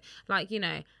increase it. Like, you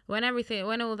know, when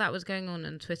all that was going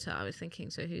on Twitter, I was thinking,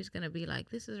 so who's going to be like,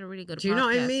 this is a really good podcast you know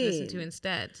what I mean? to listen to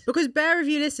instead? Because bare of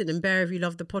you listen and bare of you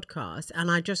love the podcast,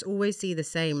 and I just always see the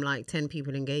same, like, 10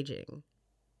 people engaging.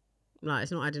 Like,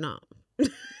 it's not adding up.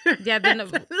 Yeah, then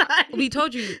we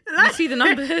told you, you see the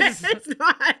numbers. It's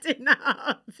not adding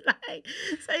up. Like,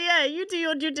 so yeah, you do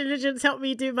your due diligence, help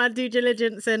me do my due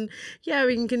diligence, and yeah,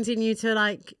 we can continue to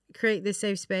like create this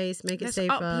safe space, make it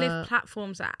safer, uplift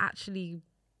platforms that actually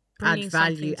add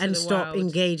value, and stop world.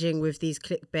 Engaging with these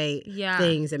clickbait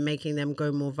things and making them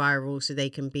go more viral so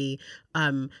they can be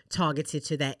targeted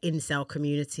to their incel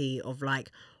community of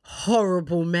like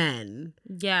horrible men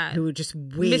who are just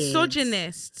weird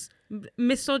misogynist.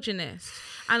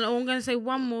 And I'm going to say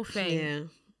one more thing.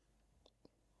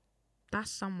 That's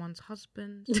someone's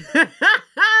husband.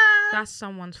 That's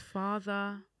someone's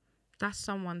father. That's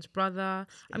someone's brother.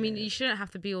 I mean, you shouldn't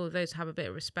have to be all of those to have a bit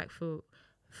of respect for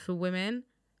women.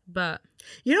 But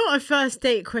you know what a first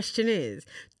date question is?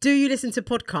 Do you listen to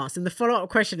podcasts? And the follow-up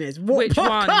question is, which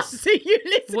podcasts ones do you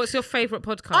listen? What's your favourite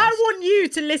podcast? I want you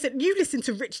to listen. You listen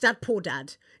to Rich Dad, Poor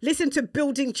Dad. Listen to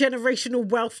Building Generational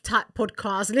Wealth type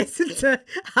podcasts. Listen to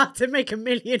How to Make $1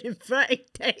 Million in 30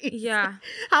 Days. Yeah.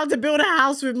 How to Build a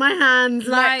House with My Hands.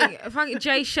 Like fucking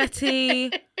Jay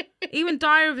Shetty. Even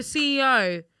Diary of a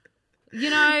CEO. You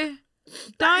know?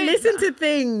 Don't listen to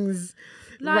things.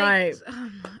 Like, right.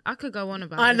 I could go on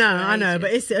about I know, but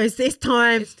it's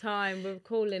time. It's time. We're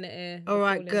calling it here. All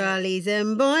right, girlies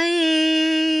and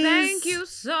boys. Thank you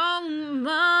so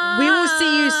much. We will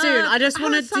see you soon. I just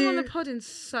want to do... on the pod in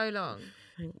so long.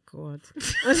 Thank God.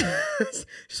 Just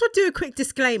want to do a quick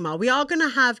disclaimer. We are going to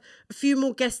have a few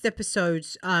more guest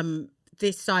episodes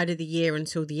this side of the year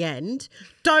until the end.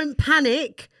 Don't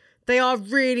panic. They are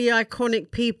really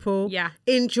iconic people. Yeah.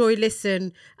 Enjoy,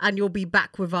 listen, and you'll be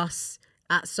back with us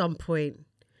at some point,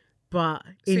 but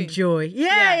soon. Enjoy.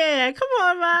 Yeah. Come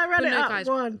on, man. Run it up. Guys,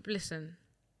 one. Listen.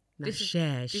 No,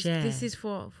 share. This is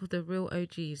for the real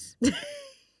OGs.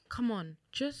 Come on,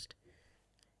 just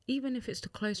even if it's to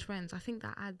close friends, I think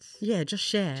that adds. Yeah, just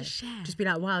share. Just be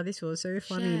like, wow, this was so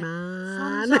funny,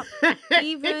 man. Thumbs up.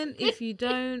 Even if you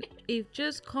don't,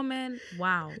 just comment.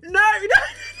 Wow. No.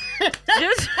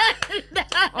 Just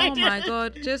oh my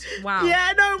God, just wow.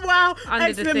 Yeah, no, wow. Under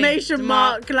exclamation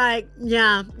mark, like,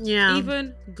 yeah.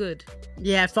 Even good.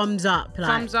 Yeah, thumbs up. Like,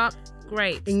 thumbs up,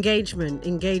 great. Engagement.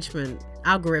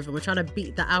 Algorithm. We're trying to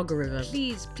beat the algorithm.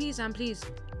 Please.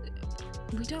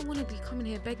 We don't want to be coming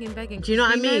here begging. Do you know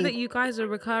what I mean? We know that you guys are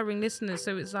recurring listeners,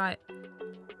 so it's like,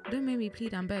 don't make me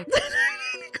plead and beg.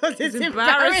 Because it's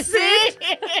embarrassing.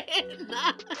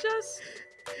 Just...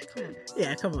 come on.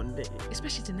 Yeah, come on.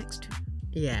 Especially the next two.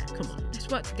 Yeah, come on. Let's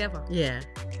work together. Yeah.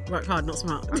 Work hard, not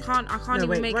smart. I can't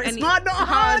even make work any... smart, not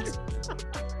hard.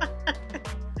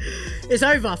 It's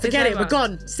over. Forget it. We're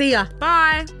gone. See ya.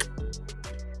 Bye.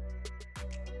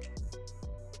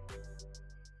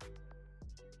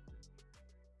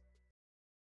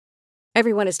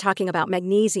 Everyone is talking about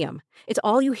magnesium. It's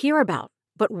all you hear about.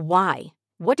 But why?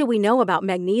 What do we know about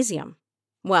magnesium?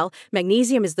 Well,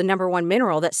 magnesium is the #1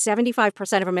 mineral that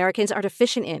 75% of Americans are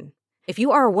deficient in. If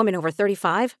you are a woman over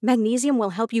 35, magnesium will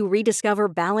help you rediscover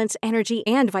balance, energy,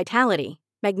 and vitality.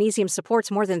 Magnesium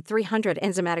supports more than 300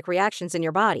 enzymatic reactions in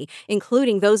your body,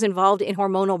 including those involved in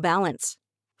hormonal balance.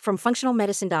 From functional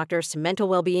medicine doctors to mental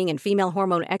well-being and female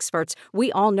hormone experts,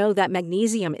 we all know that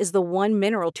magnesium is the one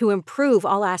mineral to improve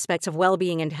all aspects of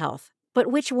well-being and health. But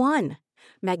which one?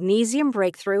 Magnesium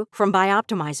Breakthrough from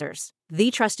Bioptimizers,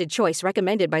 the trusted choice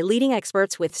recommended by leading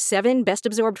experts with 7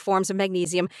 best-absorbed forms of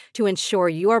magnesium to ensure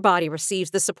your body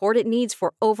receives the support it needs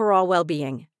for overall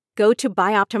well-being. Go to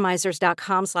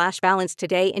bioptimizers.com/balance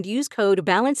today and use code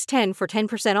BALANCE10 for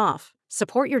 10% off.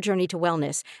 Support your journey to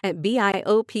wellness at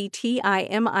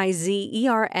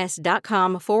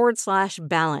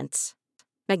bioptimizers.com/balance.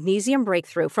 Magnesium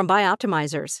Breakthrough from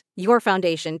Bioptimizers, your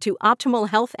foundation to optimal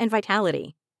health and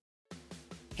vitality.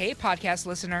 Hey, podcast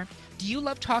listener. Do you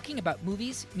love talking about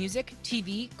movies, music,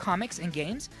 TV, comics, and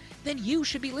games? Then you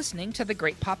should be listening to The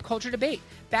Great Pop Culture Debate,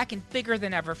 back and bigger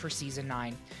than ever for Season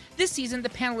 9. This season, the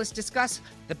panelists discuss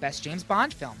the best James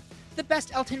Bond film, the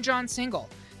best Elton John single,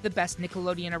 the best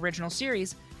Nickelodeon original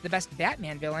series, the best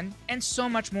Batman villain, and so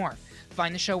much more.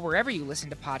 Find the show wherever you listen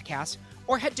to podcasts,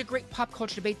 or head to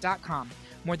greatpopculturedebate.com.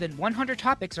 More than 100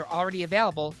 topics are already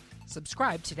available.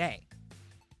 Subscribe today.